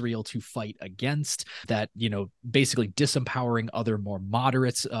for Israel to fight against, that, basically disempowering other more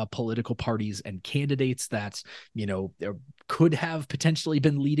moderate political parties and candidates that, could have potentially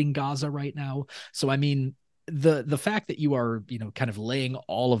been leading Gaza right now. So, I mean, the fact that you are, kind of laying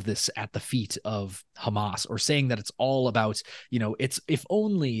all of this at the feet of Hamas, or saying that it's all about, it's if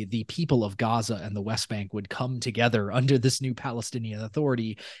only the people of Gaza and the West Bank would come together under this new Palestinian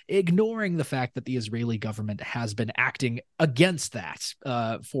Authority, ignoring the fact that the Israeli government has been acting against that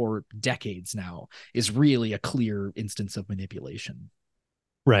for decades now, is really a clear instance of manipulation.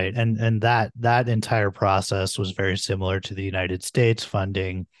 Right. And that entire process was very similar to the United States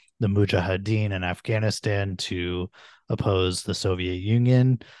funding the Mujahideen in Afghanistan to oppose the Soviet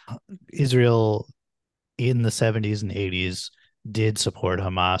Union. Israel in the 70s and 80s did support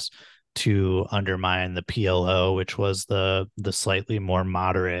Hamas to undermine the PLO, which was the slightly more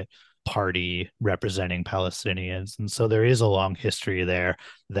moderate party representing Palestinians. And so there is a long history there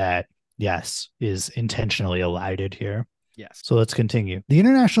that, yes, is intentionally elided here. Yes. So let's continue. The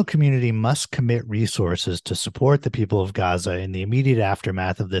international community must commit resources to support the people of Gaza in the immediate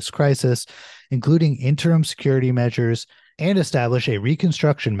aftermath of this crisis, including interim security measures, and establish a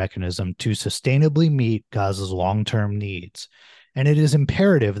reconstruction mechanism to sustainably meet Gaza's long-term needs. And it is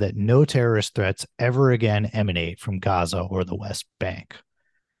imperative that no terrorist threats ever again emanate from Gaza or the West Bank.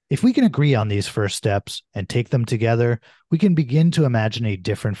 If we can agree on these first steps and take them together, we can begin to imagine a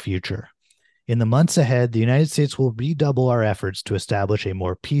different future. In the months ahead, the United States will redouble our efforts to establish a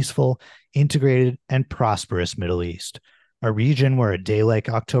more peaceful, integrated, and prosperous Middle East, a region where a day like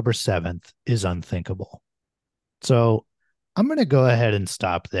October 7th is unthinkable. So I'm going to go ahead and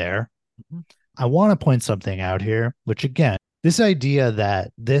stop there. Mhm. I want to point something out here, which again, this idea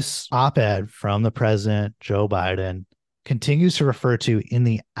that this op ed from the president, Joe Biden, continues to refer to in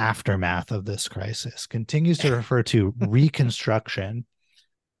the aftermath of this crisis, continues to refer to reconstruction.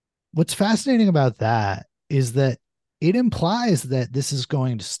 What's fascinating about that is that it implies that this is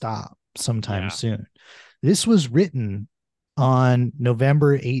going to stop sometime Yeah. soon. This was written on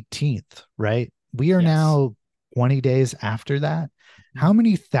November 18th, right? We are Yes. now 20 days after that. How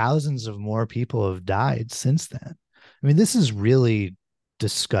many thousands of more people have died since then? I mean, this is really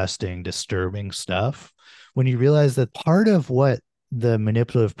disgusting, disturbing stuff. When you realize that part of what the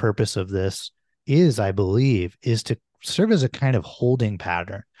manipulative purpose of this is, I believe, is to serve as a kind of holding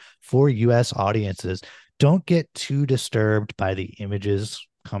pattern for US audiences. Don't get too disturbed by the images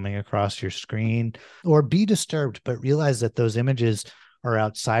coming across your screen, or be disturbed, but realize that those images are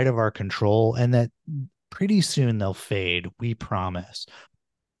outside of our control and that pretty soon they'll fade. We promise.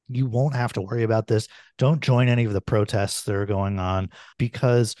 You won't have to worry about this. Don't join any of the protests that are going on,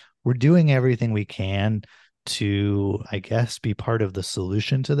 because we're doing everything we can to, I guess, be part of the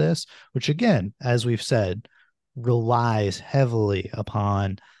solution to this, which again, as we've said, relies heavily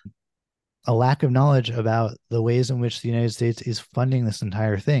upon a lack of knowledge about the ways in which the United States is funding this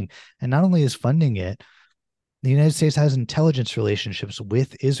entire thing. And not only is funding it, the United States has intelligence relationships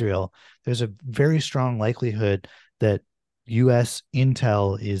with Israel. There's a very strong likelihood that US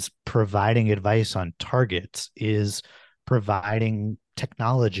intel is providing advice on targets, is providing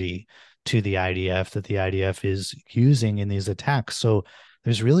technology to the IDF that the IDF is using in these attacks. So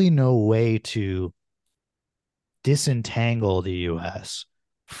there's really no way to disentangle the US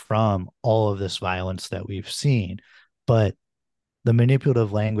from all of this violence that we've seen. But the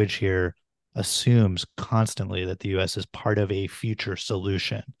manipulative language here assumes constantly that the US is part of a future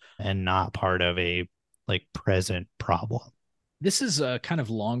solution and not part of a like present problem. This is a kind of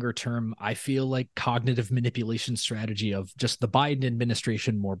longer term, I feel like, cognitive manipulation strategy of just the Biden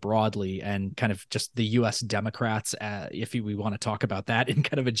administration more broadly, and kind of just the US Democrats, if we want to talk about that in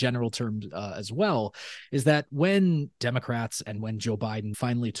kind of a general term as well, is that when Democrats and when Joe Biden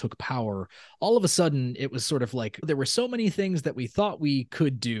finally took power, all of a sudden it was sort of like there were so many things that we thought we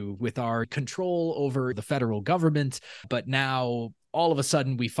could do with our control over the federal government, but now all of a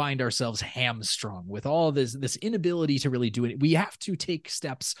sudden we find ourselves hamstrung with all this inability to really do it. We have to take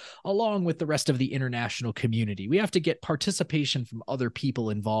steps along with the rest of the international community. We have to get participation from other people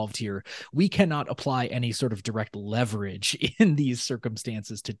involved here. We cannot apply any sort of direct leverage in these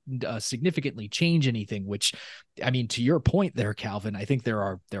circumstances to significantly change anything, which, I mean, to your point there, Calvin, I think there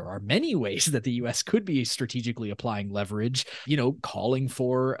are many ways that the US could be strategically applying leverage, calling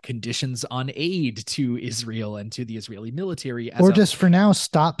for conditions on aid to Israel and to the Israeli military, as or just for now,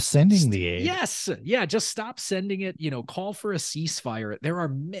 stop sending the aid. Yes. Yeah. Just stop sending it, call for a ceasefire. There are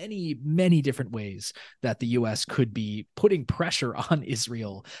many, many different ways that the US could be putting pressure on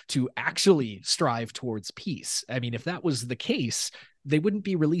Israel to actually strive towards peace. I mean, if that was the case, they wouldn't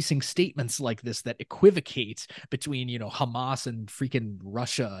be releasing statements like this that equivocate between, Hamas and freaking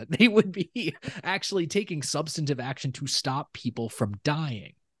Russia. They would be actually taking substantive action to stop people from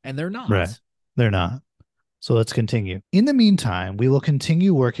dying. And they're not. Right. They're not. So let's continue. In the meantime, we will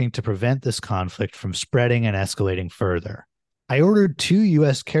continue working to prevent this conflict from spreading and escalating further. I ordered 2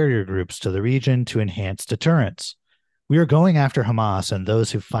 U.S. carrier groups to the region to enhance deterrence. We are going after Hamas and those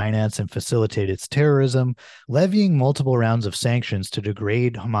who finance and facilitate its terrorism, levying multiple rounds of sanctions to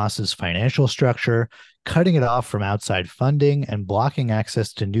degrade Hamas's financial structure, cutting it off from outside funding, and blocking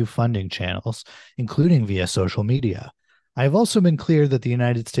access to new funding channels, including via social media. I have also been clear that the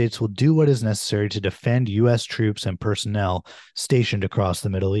United States will do what is necessary to defend U.S. troops and personnel stationed across the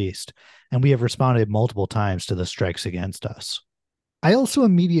Middle East, and we have responded multiple times to the strikes against us. I also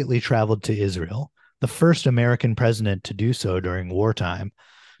immediately traveled to Israel, the first American president to do so during wartime,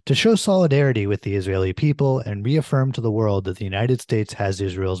 to show solidarity with the Israeli people and reaffirm to the world that the United States has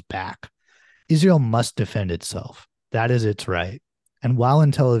Israel's back. Israel must defend itself. That is its right. And while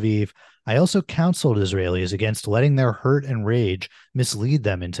in Tel Aviv, I also counseled Israelis against letting their hurt and rage mislead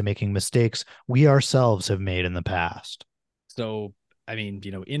them into making mistakes we ourselves have made in the past. So I mean,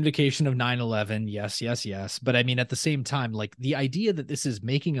 invocation of 9/11, yes, yes, yes. But I mean, at the same time, like the idea that this is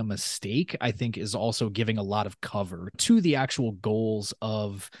making a mistake, I think is also giving a lot of cover to the actual goals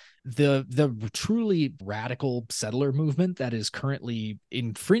of the truly radical settler movement that is currently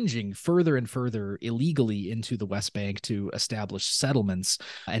infringing further and further illegally into the West Bank to establish settlements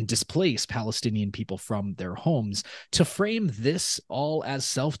and displace Palestinian people from their homes. To frame this all as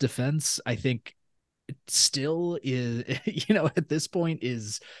self-defense, I think still is, at this point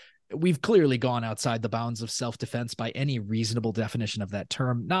is, we've clearly gone outside the bounds of self-defense by any reasonable definition of that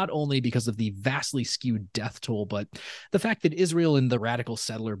term, not only because of the vastly skewed death toll, but the fact that Israel and the radical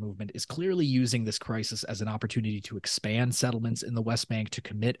settler movement is clearly using this crisis as an opportunity to expand settlements in the West Bank, to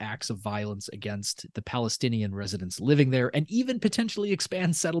commit acts of violence against the Palestinian residents living there, and even potentially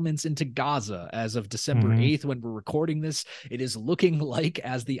expand settlements into Gaza. As of December 8th, when we're recording this, it is looking like,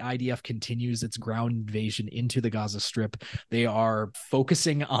 as the IDF continues its ground invasion into the Gaza Strip, they are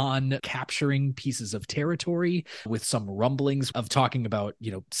focusing on capturing pieces of territory, with some rumblings of talking about,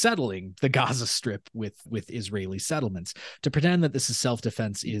 settling the Gaza Strip with Israeli settlements. To pretend that this is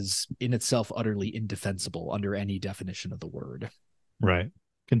self-defense is in itself utterly indefensible under any definition of the word. Right.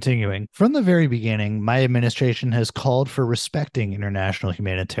 Continuing. From the very beginning, my administration has called for respecting international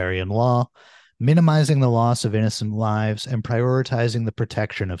humanitarian law, minimizing the loss of innocent lives, and prioritizing the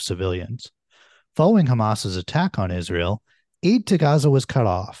protection of civilians. Following Hamas's attack on Israel, aid to Gaza was cut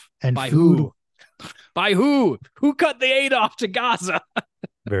off, and By food. Who? By who? Who cut the aid off to Gaza?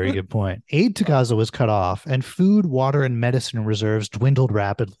 Very good point. Aid to Gaza was cut off, and food, water, and medicine reserves dwindled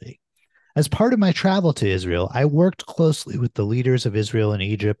rapidly. As part of my travel to Israel, I worked closely with the leaders of Israel and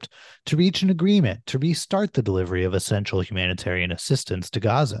Egypt to reach an agreement to restart the delivery of essential humanitarian assistance to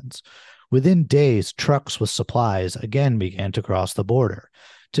Gazans. Within days, trucks with supplies again began to cross the border.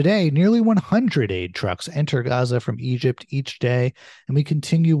 Today, nearly 100 aid trucks enter Gaza from Egypt each day, and we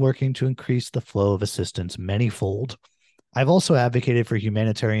continue working to increase the flow of assistance manyfold. I've also advocated for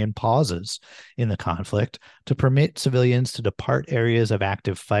humanitarian pauses in the conflict to permit civilians to depart areas of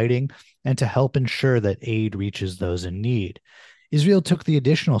active fighting and to help ensure that aid reaches those in need. Israel took the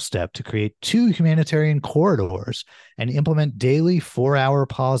additional step to create 2 humanitarian corridors and implement daily 4-hour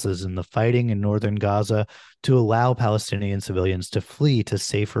pauses in the fighting in northern Gaza to allow Palestinian civilians to flee to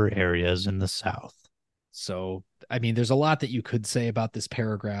safer areas in the south. So, I mean, there's a lot that you could say about this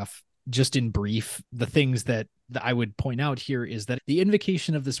paragraph. Just in brief, the things that I would point out here is that the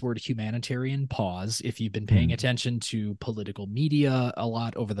invocation of this word humanitarian pause, if you've been paying attention to political media a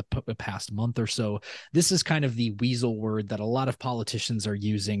lot over the past month or so, this is kind of the weasel word that a lot of politicians are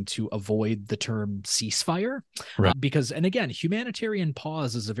using to avoid the term ceasefire. Right. Because, and again, humanitarian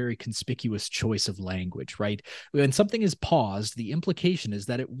pause is a very conspicuous choice of language, right? When something is paused, the implication is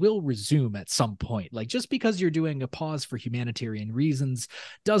that it will resume at some point. Like, just because you're doing a pause for humanitarian reasons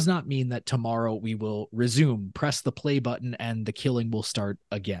does not mean that tomorrow we will resume, press the play button, and the killing will start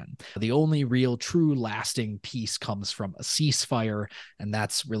again. The only real, true, lasting peace comes from a ceasefire, and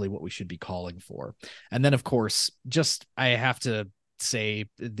that's really what we should be calling for. And then, of course, just I have to say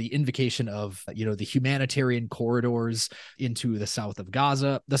the invocation of, the humanitarian corridors into the south of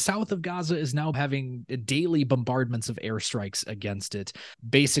Gaza. The south of Gaza is now having daily bombardments of airstrikes against it.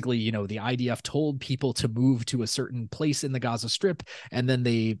 Basically, the IDF told people to move to a certain place in the Gaza Strip, and then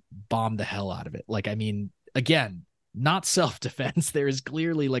they bombed the hell out of it. Like, I mean, again, not self-defense. There is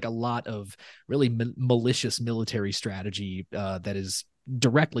clearly like a lot of really malicious military strategy that is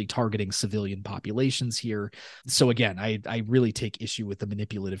directly targeting civilian populations here. So again, I really take issue with the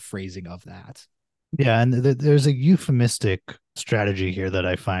manipulative phrasing of that. Yeah, and there's a euphemistic strategy here that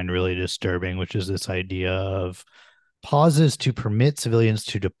I find really disturbing, which is this idea of pauses to permit civilians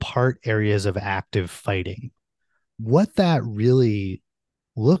to depart areas of active fighting. What that really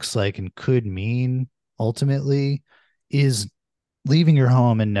looks like and could mean ultimately is leaving your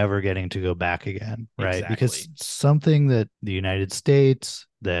home and never getting to go back again, right? Exactly. Because something that the United States,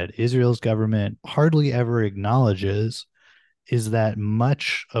 that Israel's government hardly ever acknowledges is that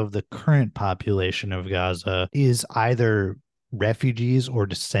much of the current population of Gaza is either refugees or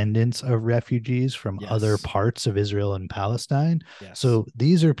descendants of refugees from other parts of Israel and Palestine. Yes. So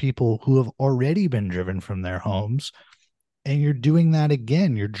these are people who have already been driven from their homes, and you're doing that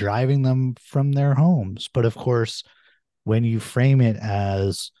again. You're driving them from their homes. But of course, when you frame it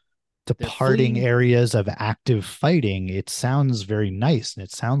as departing areas of active fighting, it sounds very nice, and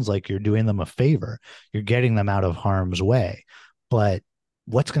it sounds like you're doing them a favor. You're getting them out of harm's way. But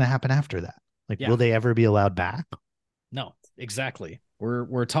what's going to happen after that? Like, will they ever be allowed back? No, exactly.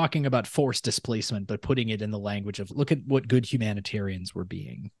 We're talking about forced displacement, but putting it in the language of, look at what good humanitarians were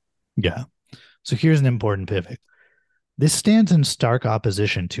being. Yeah. So here's an important pivot. This stands in stark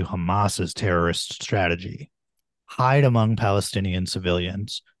opposition to Hamas's terrorist strategy. Hide among Palestinian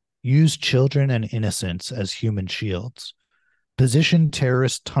civilians, use children and innocents as human shields, position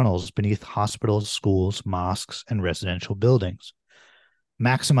terrorist tunnels beneath hospitals, schools, mosques, and residential buildings,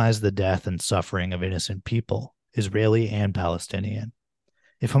 maximize the death and suffering of innocent people, Israeli and Palestinian.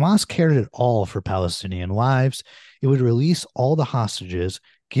 If Hamas cared at all for Palestinian lives, it would release all the hostages,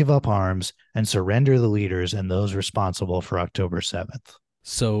 give up arms, and surrender the leaders and those responsible for October 7th.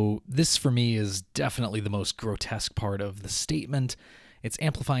 So this, for me, is definitely the most grotesque part of the statement. It's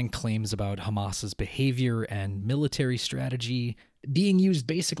amplifying claims about Hamas's behavior and military strategy being used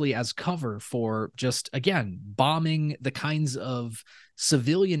basically as cover for just, again, bombing the kinds of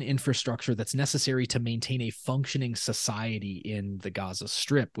civilian infrastructure that's necessary to maintain a functioning society in the Gaza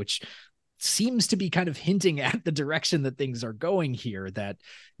Strip, which seems to be kind of hinting at the direction that things are going here, that,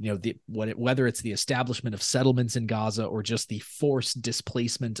 you know, whether it's the establishment of settlements in Gaza or just the forced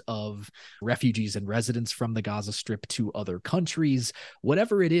displacement of refugees and residents from the Gaza Strip to other countries,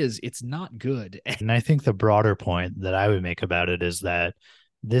 whatever it is, it's not good. And I think the broader point that I would make about it is that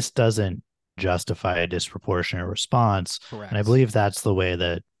this doesn't justify a disproportionate response. Correct. And I believe that's the way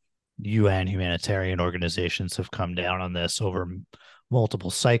that UN humanitarian organizations have come down on this over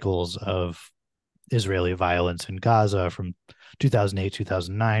multiple cycles of Israeli violence in Gaza from 2008,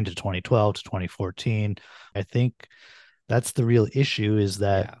 2009 to 2012 to 2014. I think that's the real issue, is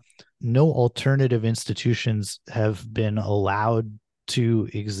that no alternative institutions have been allowed to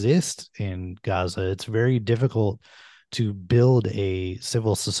exist in Gaza. It's very difficult to build a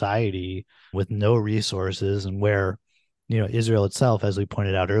civil society with no resources, and where, you know, Israel itself, as we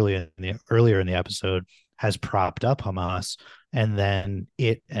pointed out earlier in the episode, has propped up Hamas, and then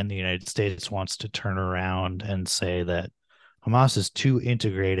it and the United States wants to turn around and say that Hamas is too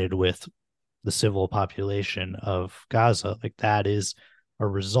integrated with the civil population of Gaza. Like, that is a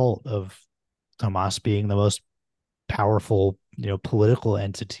result of Hamas being the most powerful, you know, political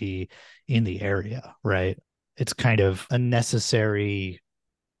entity in the area, right? It's kind of a necessary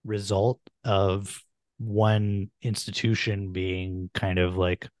result of one institution being kind of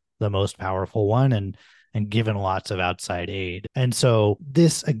like the most powerful one, and given lots of outside aid. And so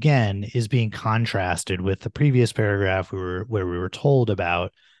this, again, is being contrasted with the previous paragraph where we were told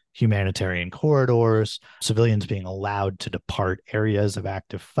about humanitarian corridors, civilians being allowed to depart areas of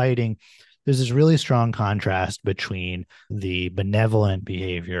active fighting. There's this really strong contrast between the benevolent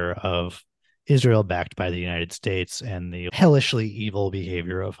behavior of Israel backed by the United States and the hellishly evil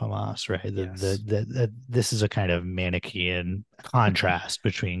behavior of Hamas, right? Yes. This is a kind of Manichaean contrast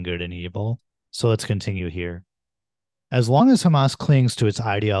between good and evil. So let's continue here. As long as Hamas clings to its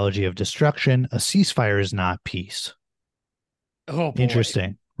ideology of destruction, a ceasefire is not peace. Oh, boy.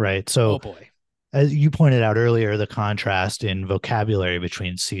 Interesting, right? So, oh boy. As you pointed out earlier, the contrast in vocabulary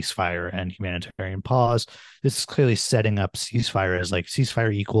between ceasefire and humanitarian pause, this is clearly setting up ceasefire as like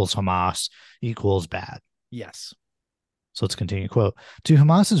ceasefire equals Hamas equals bad. Yes. So let's continue. Quote, to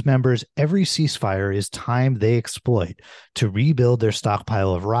Hamas's members, every ceasefire is time they exploit to rebuild their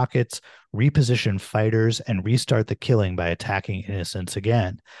stockpile of rockets, reposition fighters, and restart the killing by attacking innocents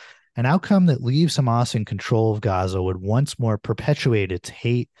again. An outcome that leaves Hamas in control of Gaza would once more perpetuate its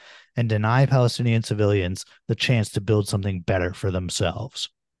hate and deny Palestinian civilians the chance to build something better for themselves.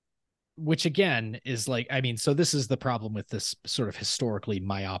 Which, again, is like, I mean, so this is the problem with this sort of historically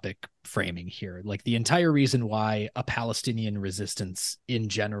myopic framing here. Like, the entire reason why a Palestinian resistance in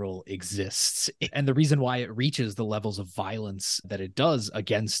general exists, and the reason why it reaches the levels of violence that it does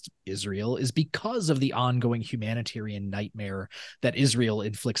against Israel, is because of the ongoing humanitarian nightmare that Israel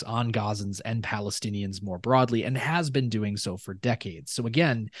inflicts on Gazans and Palestinians more broadly, and has been doing so for decades. So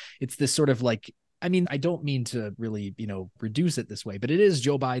again, it's this sort of like, I mean, I don't mean to really, you know, reduce it this way, but it is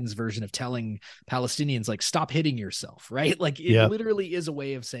Joe Biden's version of telling Palestinians, like, stop hitting yourself, right? Like, it literally is a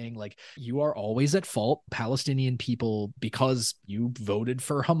way of saying, like, you are always at fault, Palestinian people, because you voted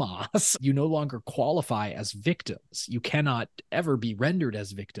for Hamas. You no longer qualify as victims. You cannot ever be rendered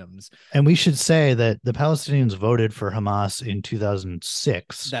as victims. And we should say that the Palestinians voted for Hamas in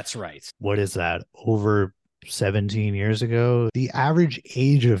 2006. That's right. What is that? Over 17 years ago. The average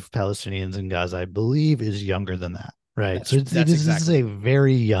age of Palestinians in Gaza, I believe, is younger than that, right? This is a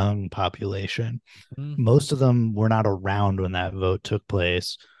very young population. Mm-hmm. Most of them were not around when that vote took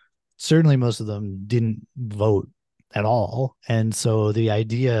place. Certainly most of them didn't vote at all. And so the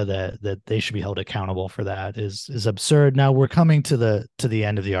idea that they should be held accountable for that is absurd. Now we're coming to the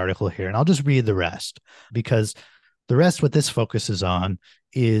end of the article here, and I'll just read the rest, because the rest, what this focuses on,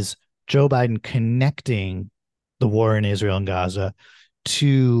 is Joe Biden connecting the war in Israel and Gaza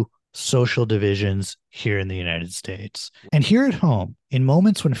to social divisions here in the United States. And here at home, in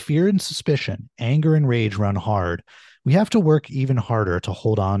moments when fear and suspicion, anger and rage run hard, we have to work even harder to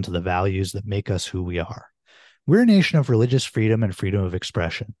hold on to the values that make us who we are. We're a nation of religious freedom and freedom of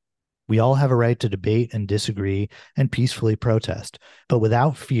expression. We all have a right to debate and disagree and peacefully protest, but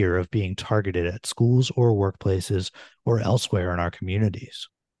without fear of being targeted at schools or workplaces or elsewhere in our communities.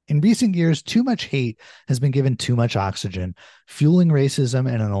 In recent years, too much hate has been given too much oxygen, fueling racism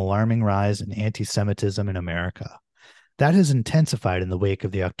and an alarming rise in anti Semitism in America. That has intensified in the wake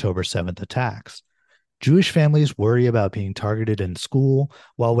of the October 7th attacks. Jewish families worry about being targeted in school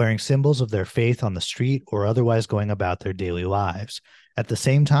while wearing symbols of their faith on the street or otherwise going about their daily lives. At the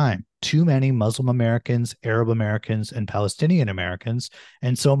same time, too many Muslim Americans, Arab Americans, and Palestinian Americans,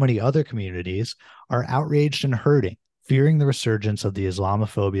 and so many other communities are outraged and hurting, fearing the resurgence of the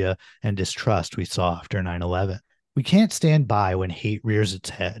Islamophobia and distrust we saw after 9/11. We can't stand by when hate rears its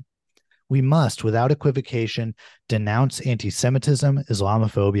head. We must, without equivocation, denounce anti-Semitism,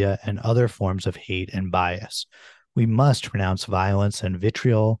 Islamophobia, and other forms of hate and bias. We must renounce violence and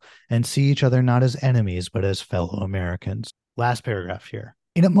vitriol and see each other not as enemies, but as fellow Americans. Last paragraph here.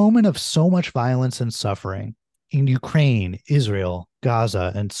 In a moment of so much violence and suffering, in Ukraine, Israel,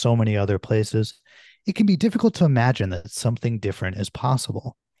 Gaza, and so many other places, it can be difficult to imagine that something different is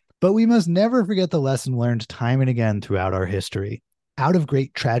possible. But we must never forget the lesson learned time and again throughout our history. Out of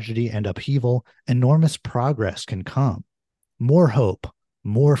great tragedy and upheaval, enormous progress can come. More hope,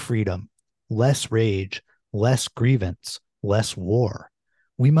 more freedom, less rage, less grievance, less war.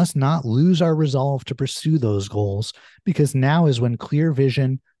 We must not lose our resolve to pursue those goals, because now is when clear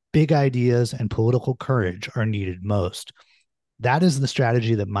vision, big ideas, and political courage are needed most. That is the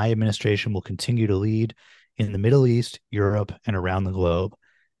strategy that my administration will continue to lead in the Middle East, Europe, and around the globe.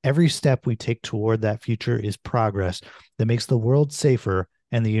 Every step we take toward that future is progress that makes the world safer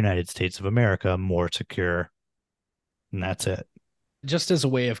and the United States of America more secure. And that's it. Just as a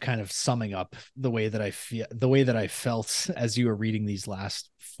way of kind of summing up the way that I felt as you were reading these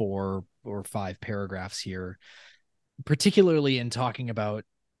last 4 or 5 paragraphs here, particularly in talking about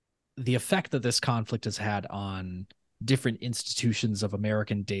the effect that this conflict has had on different institutions of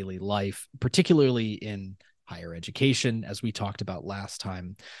American daily life, particularly in higher education, as we talked about last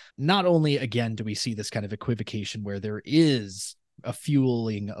time. Not only, again, do we see this kind of equivocation where there is a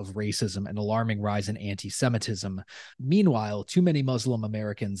fueling of racism and alarming rise in anti-Semitism. Meanwhile, too many Muslim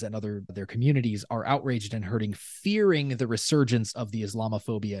Americans and their communities are outraged and hurting, fearing the resurgence of the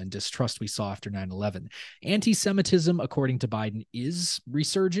Islamophobia and distrust we saw after 9/11. Anti-Semitism, according to Biden, is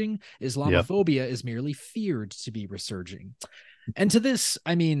resurging. Islamophobia is merely feared to be resurging. And to this,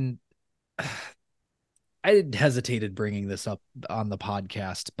 I mean, I hesitated bringing this up on the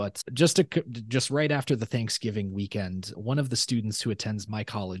podcast, but just right after the Thanksgiving weekend, one of the students who attends my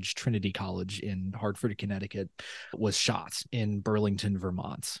college, Trinity College in Hartford, Connecticut, was shot in Burlington,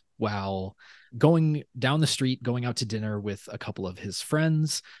 Vermont, while going down the street, going out to dinner with a couple of his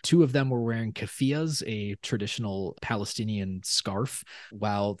friends. 2 of them were wearing keffiyehs, a traditional Palestinian scarf,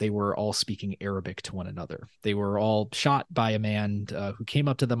 while they were all speaking Arabic to one another. They were all shot by a man who came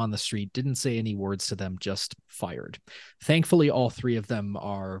up to them on the street, didn't say any words to them, just fired. Thankfully, all 3 of them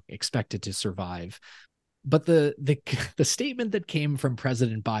are expected to survive. But the statement that came from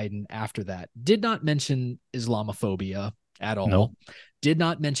President Biden after that did not mention Islamophobia at all. Nope. Did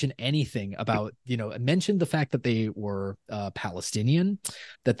not mention anything about, mentioned the fact that they were Palestinian,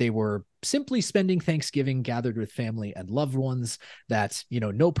 that they were simply spending Thanksgiving gathered with family and loved ones, that,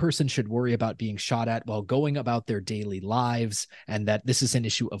 no person should worry about being shot at while going about their daily lives, and that this is an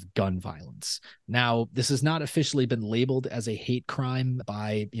issue of gun violence. Now, this has not officially been labeled as a hate crime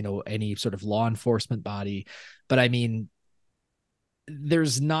by, any sort of law enforcement body, but I mean,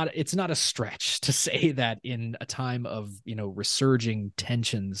 it's not a stretch to say that in a time of, resurging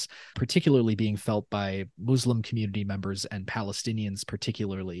tensions, particularly being felt by Muslim community members and Palestinians,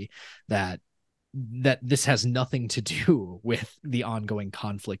 particularly, that this has nothing to do with the ongoing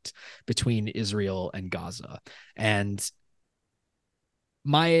conflict between Israel and Gaza. And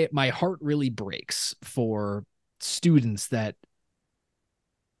my heart really breaks for students that,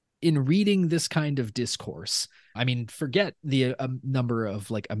 in reading this kind of discourse, I mean, forget the number of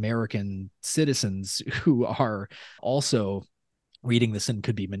American citizens who are also reading this and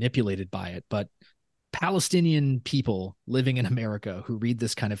could be manipulated by it, but Palestinian people living in America who read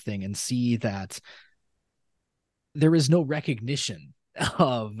this kind of thing and see that there is no recognition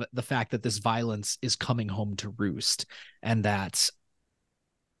of the fact that this violence is coming home to roost, and that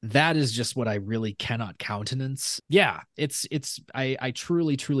that is just what I really cannot countenance. Yeah, I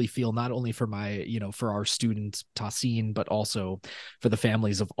truly, truly feel not only for for our student Tassin, but also for the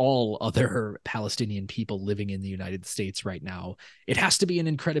families of all other Palestinian people living in the United States right now. It has to be an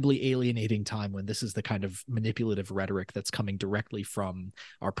incredibly alienating time when this is the kind of manipulative rhetoric that's coming directly from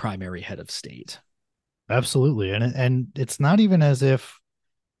our primary head of state. Absolutely. And it's not even as if,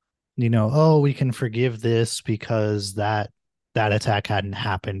 oh, we can forgive this because that attack hadn't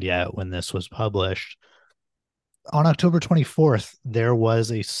happened yet when this was published. On October 24th, there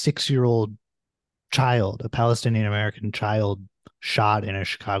was a 6-year-old child, a Palestinian American child, shot in a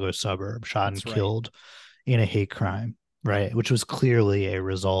Chicago suburb, shot That's and right. killed in a hate crime, right? Which was clearly a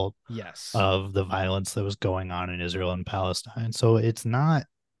result Yes. of the violence that was going on in Israel and Palestine. So it's not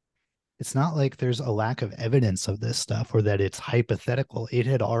like there's a lack of evidence of this stuff or that it's hypothetical. It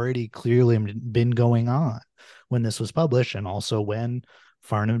had already clearly been going on when this was published, and also when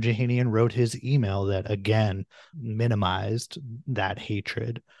Farnham Jahanian wrote his email that again minimized that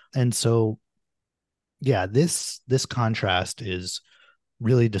hatred. And so, yeah, this contrast is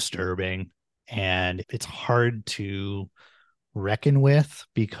really disturbing, and it's hard to reckon with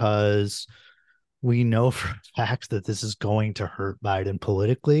because we know for a fact that this is going to hurt Biden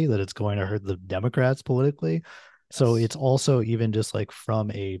politically, that it's going to hurt the Democrats politically. So Yes. it's also, even just like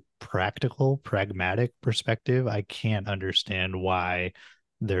from a practical, pragmatic perspective, I can't understand why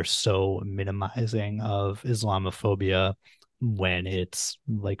they're so minimizing of Islamophobia when it's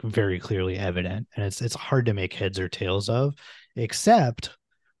like very clearly evident, and it's hard to make heads or tails of, except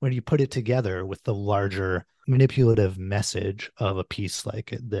when you put it together with the larger manipulative message of a piece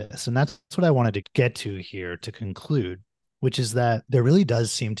like this. And that's what I wanted to get to here to conclude, which is that there really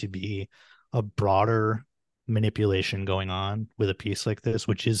does seem to be a broader manipulation going on with a piece like this,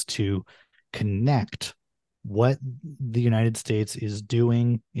 which is to connect what the United States is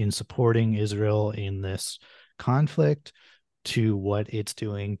doing in supporting Israel in this conflict to what it's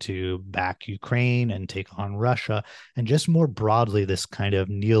doing to back Ukraine and take on Russia, and just more broadly, this kind of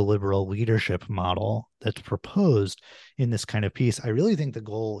neoliberal leadership model that's proposed in this kind of piece. I really think the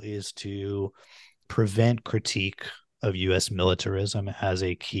goal is to prevent critique of US militarism as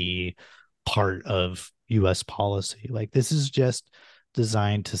a key part of US policy. Like, this is just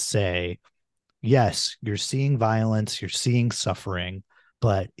designed to say, yes, you're seeing violence, you're seeing suffering,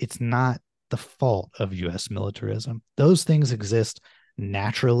 but it's not the fault of US militarism. Those things exist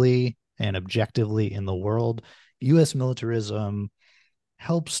naturally and objectively in the world. US militarism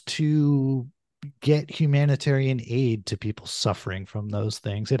helps to get humanitarian aid to people suffering from those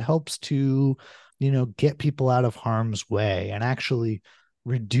things. It helps to, get people out of harm's way and actually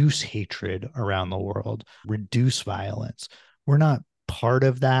reduce hatred around the world, reduce violence. We're not part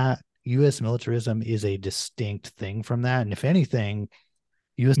of that. US militarism is a distinct thing from that. And if anything,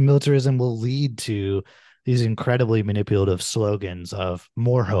 US militarism will lead to these incredibly manipulative slogans of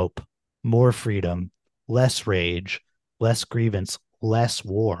more hope, more freedom, less rage, less grievance, less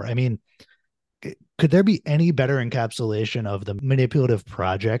war. I mean, could there be any better encapsulation of the manipulative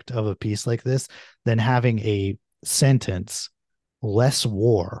project of a piece like this than having a sentence, less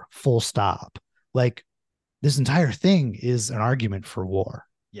war, full stop? Like, this entire thing is an argument for war.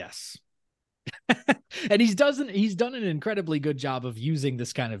 Yes. And he's done an incredibly good job of using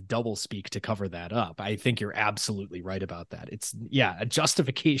this kind of double speak to cover that up. I think you're absolutely right about that. It's, yeah, a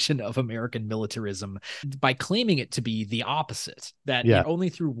justification of American militarism by claiming it to be the opposite, that Yeah. only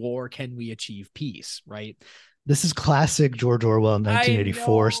through war can we achieve peace, right? This is classic George Orwell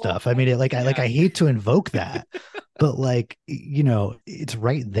 1984 stuff. I mean, I hate to invoke that, but it's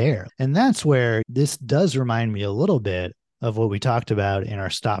right there. And that's where this does remind me a little bit of what we talked about in our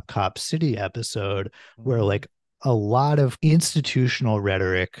Stop Cop City episode, where like a lot of institutional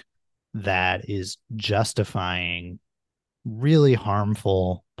rhetoric that is justifying really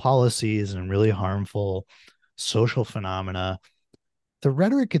harmful policies and really harmful social phenomena, the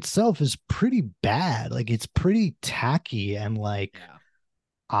rhetoric itself is pretty bad. Like, it's pretty tacky and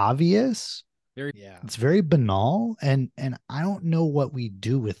obvious. It's very banal. And I don't know what we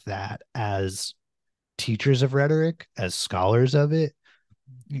do with that as teachers of rhetoric, as scholars of it.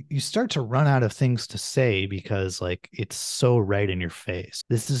 You start to run out of things to say because it's so right in your face.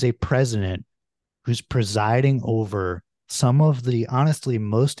 This is a president who's presiding over some of the honestly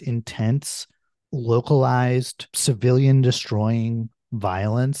most intense, localized, civilian destroying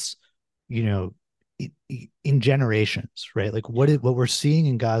violence, in generations, right? Like what we're seeing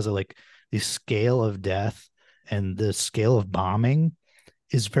in Gaza, like the scale of death and the scale of bombing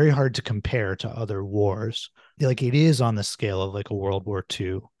is very hard to compare to other wars. Like, it is on the scale of like a World War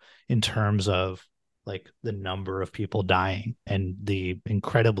II in terms of like the number of people dying and the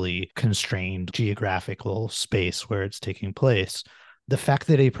incredibly constrained geographical space where it's taking place. The fact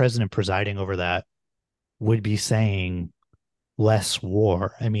that a president presiding over that would be saying less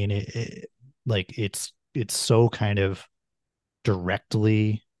war. I mean, like it's so kind of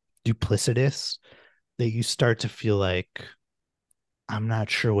directly duplicitous that you start to feel like I'm not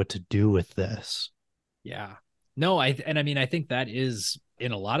sure what to do with this. Yeah. No, I mean, I think that is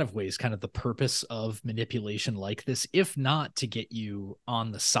in a lot of ways kind of the purpose of manipulation like this, if not to get you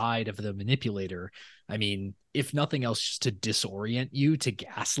on the side of the manipulator. I mean, if nothing else, just to disorient you, to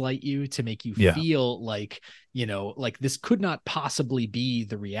gaslight you, to make you Yeah. feel like, like this could not possibly be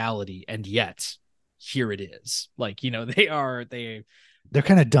the reality. And yet here it is. Like, They're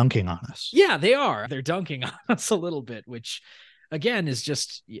kind of dunking on us. yeah, they are. They're dunking on us a little bit, which again is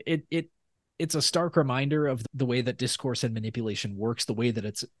just it's a stark reminder of the way that discourse and manipulation works, the way that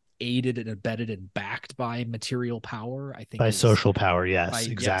it's aided and abetted and backed by material power, I think By is social power. by Yes, yes,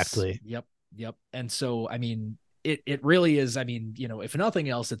 exactly. yep. And so, I mean, it really is. I mean, if nothing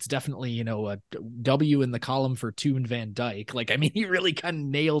else, it's definitely, a W in the column for Toon Van Dyke. Like, I mean, he really kind of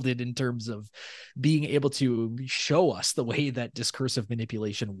nailed it in terms of being able to show us the way that discursive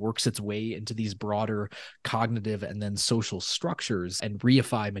manipulation works its way into these broader cognitive and then social structures and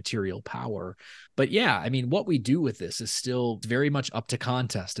reify material power. But yeah, I mean, what we do with this is still very much up to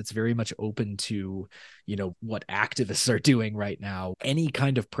contest. It's very much open to, what activists are doing right now. Any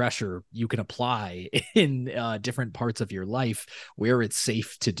kind of pressure you can apply in different parts of your life where it's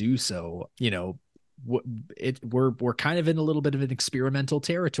safe to do so, we're kind of in a little bit of an experimental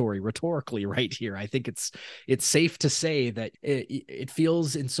territory rhetorically right here. I think it's safe to say that it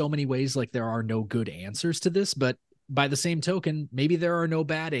feels in so many ways like there are no good answers to this, but by the same token, maybe there are no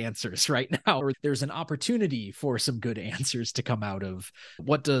bad answers right now, or there's an opportunity for some good answers to come out of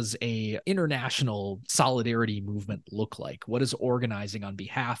what does a international solidarity movement look like? What is organizing on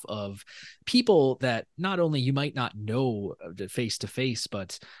behalf of people that not only you might not know face to face,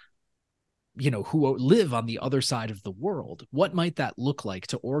 but who live on the other side of the world? What might that look like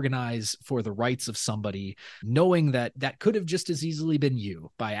to organize for the rights of somebody, knowing that that could have just as easily been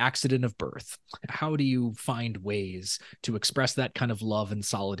you by accident of birth? How do you find ways to express that kind of love and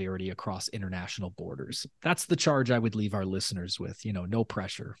solidarity across international borders? That's the charge I would leave our listeners with, no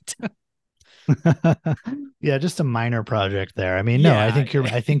pressure. Yeah, just a minor project there. I mean, no, Yeah. I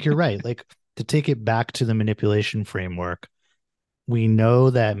think you're right. Like, to take it back to the manipulation framework, we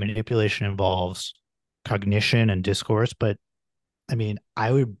know that manipulation involves cognition and discourse, but I mean,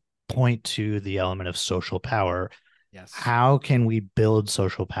 I would point to the element of social power. Yes. How can we build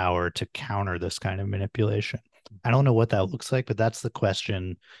social power to counter this kind of manipulation? I don't know what that looks like, but that's the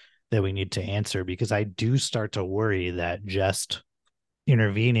question that we need to answer, because I do start to worry that just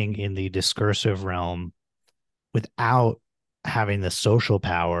intervening in the discursive realm without having the social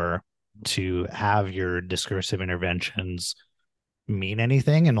power to have your discursive interventions mean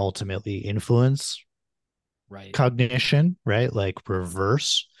anything and ultimately influence Right. cognition, right? Like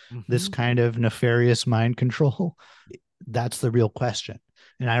reverse this kind of nefarious mind control. That's the real question.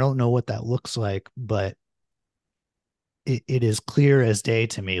 And I don't know what that looks like, but it is clear as day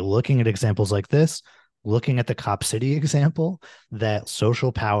to me, looking at examples like this, looking at the Cop City example, that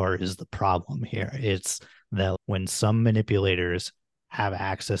social power is the problem here. It's that when some manipulators have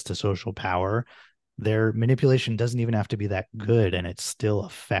access to social power, their manipulation doesn't even have to be that good, and it still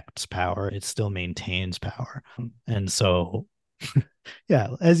affects power. It still maintains power. And so, yeah,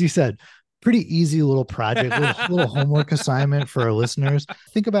 as you said, pretty easy little project, little homework assignment for our listeners.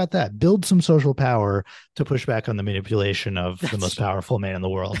 Think about that. Build some social power to push back on the manipulation of the most powerful man in the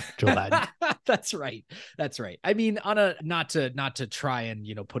world, Joe Biden. That's right. That's right. I mean, on a not to try and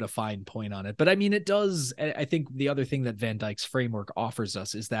put a fine point on it, but I mean it does. I think the other thing that Van Dyke's framework offers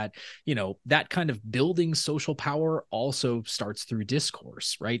us is that that kind of building social power also starts through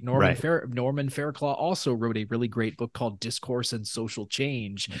discourse, right? Norman Fairclough also wrote a really great book called Discourse and Social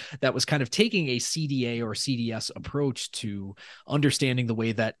Change that was kind of taking a CDA or CDS approach to understanding the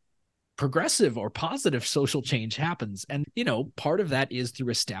way that progressive or positive social change happens. And, part of that is through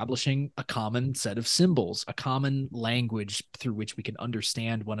establishing a common set of symbols, a common language through which we can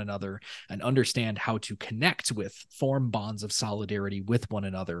understand one another and understand how to connect with, form bonds of solidarity with one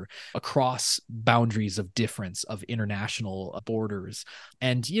another across boundaries of difference, of international borders.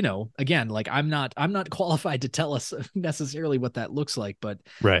 And, again, like I'm not qualified to tell us necessarily what that looks like, but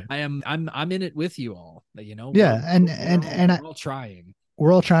Right. I'm in it with you all, Yeah. we're all trying.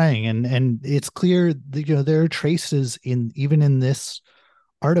 We're all trying, and it's clear that there are traces in this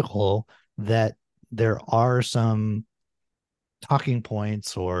article that there are some talking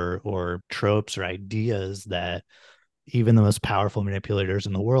points or tropes or ideas that even the most powerful manipulators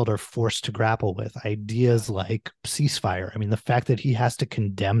in the world are forced to grapple with. Ideas like ceasefire. I mean, the fact that he has to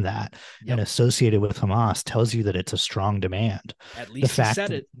condemn that and associate it with Hamas tells you that it's a strong demand. At least he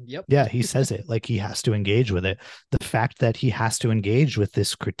said it. Yep. Yeah, he says it. Like, he has to engage with it. The fact that he has to engage with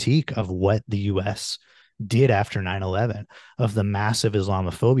this critique of what the US did after 9/11, of the massive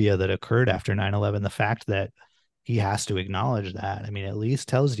Islamophobia that occurred after 9/11, the fact that he has to acknowledge that, I mean, at least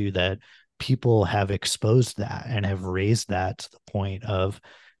tells you that people have exposed that and have raised that to the point of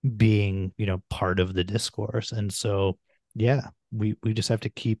being, part of the discourse. And so, yeah, we just have to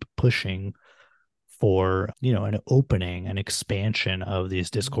keep pushing for, an opening, an expansion of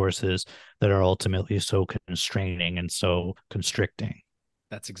these discourses that are ultimately so constraining and so constricting.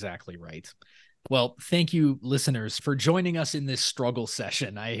 That's exactly right. Well, thank you, listeners, for joining us in this struggle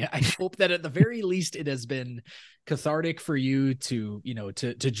session. I hope that at the very least it has been cathartic for you to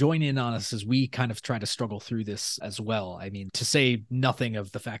join in on us as we kind of try to struggle through this as well. I mean, to say nothing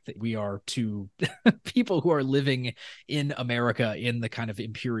of the fact that we are two people who are living in America in the kind of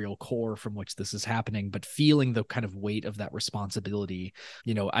imperial core from which this is happening, but feeling the kind of weight of that responsibility.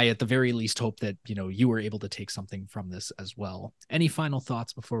 I at the very least hope that, you were able to take something from this as well. Any final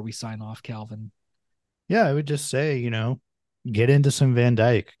thoughts before we sign off, Calvin? Yeah, I would just say, get into some Van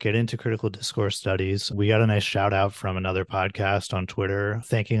Dyke, get into critical discourse studies. We got a nice shout out from another podcast on Twitter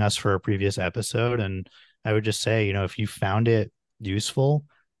thanking us for a previous episode. And I would just say, if you found it useful,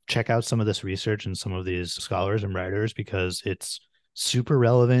 check out some of this research and some of these scholars and writers, because it's super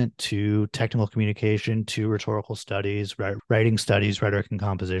relevant to technical communication, to rhetorical studies, writing studies, rhetoric and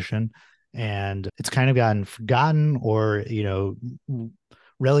composition. And it's kind of gotten forgotten or,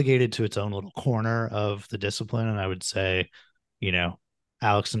 relegated to its own little corner of the discipline. And I would say,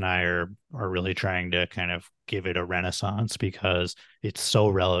 Alex and I are really trying to kind of give it a renaissance, because it's so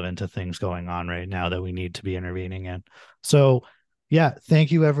relevant to things going on right now that we need to be intervening in. So yeah,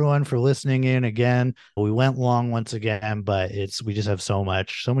 thank you everyone for listening in again. We went long once again, but we just have so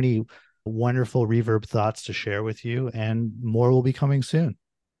many wonderful Reverb thoughts to share with you, and more will be coming soon.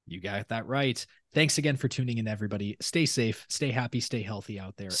 You got that right. Thanks again for tuning in, everybody. Stay safe, stay happy, stay healthy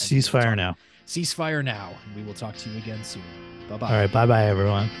out there. Ceasefire now. Ceasefire now. And we will talk to you again soon. Bye-bye. All right. Bye-bye,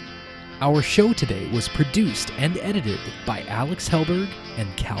 everyone. Our show today was produced and edited by Alex Helberg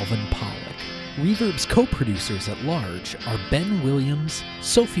and Calvin Pollock. Reverb's co-producers at large are Ben Williams,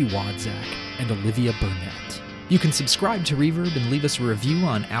 Sophie Wadzak, and Olivia Burnett. You can subscribe to Reverb and leave us a review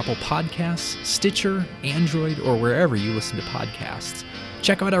on Apple Podcasts, Stitcher, Android, or wherever you listen to podcasts.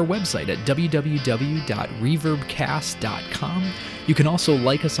 Check out our website at www.reverbcast.com. You can also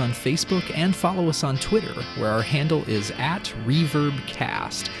like us on Facebook and follow us on Twitter, where our handle is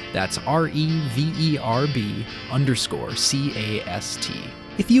 @ReverbCast. That's REVERB_CAST.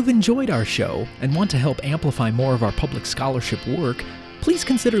 If you've enjoyed our show and want to help amplify more of our public scholarship work, please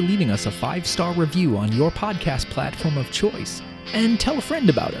consider leaving us a 5-star review on your podcast platform of choice. And tell a friend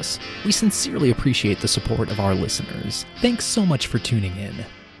about us. We sincerely appreciate the support of our listeners. Thanks so much for tuning in.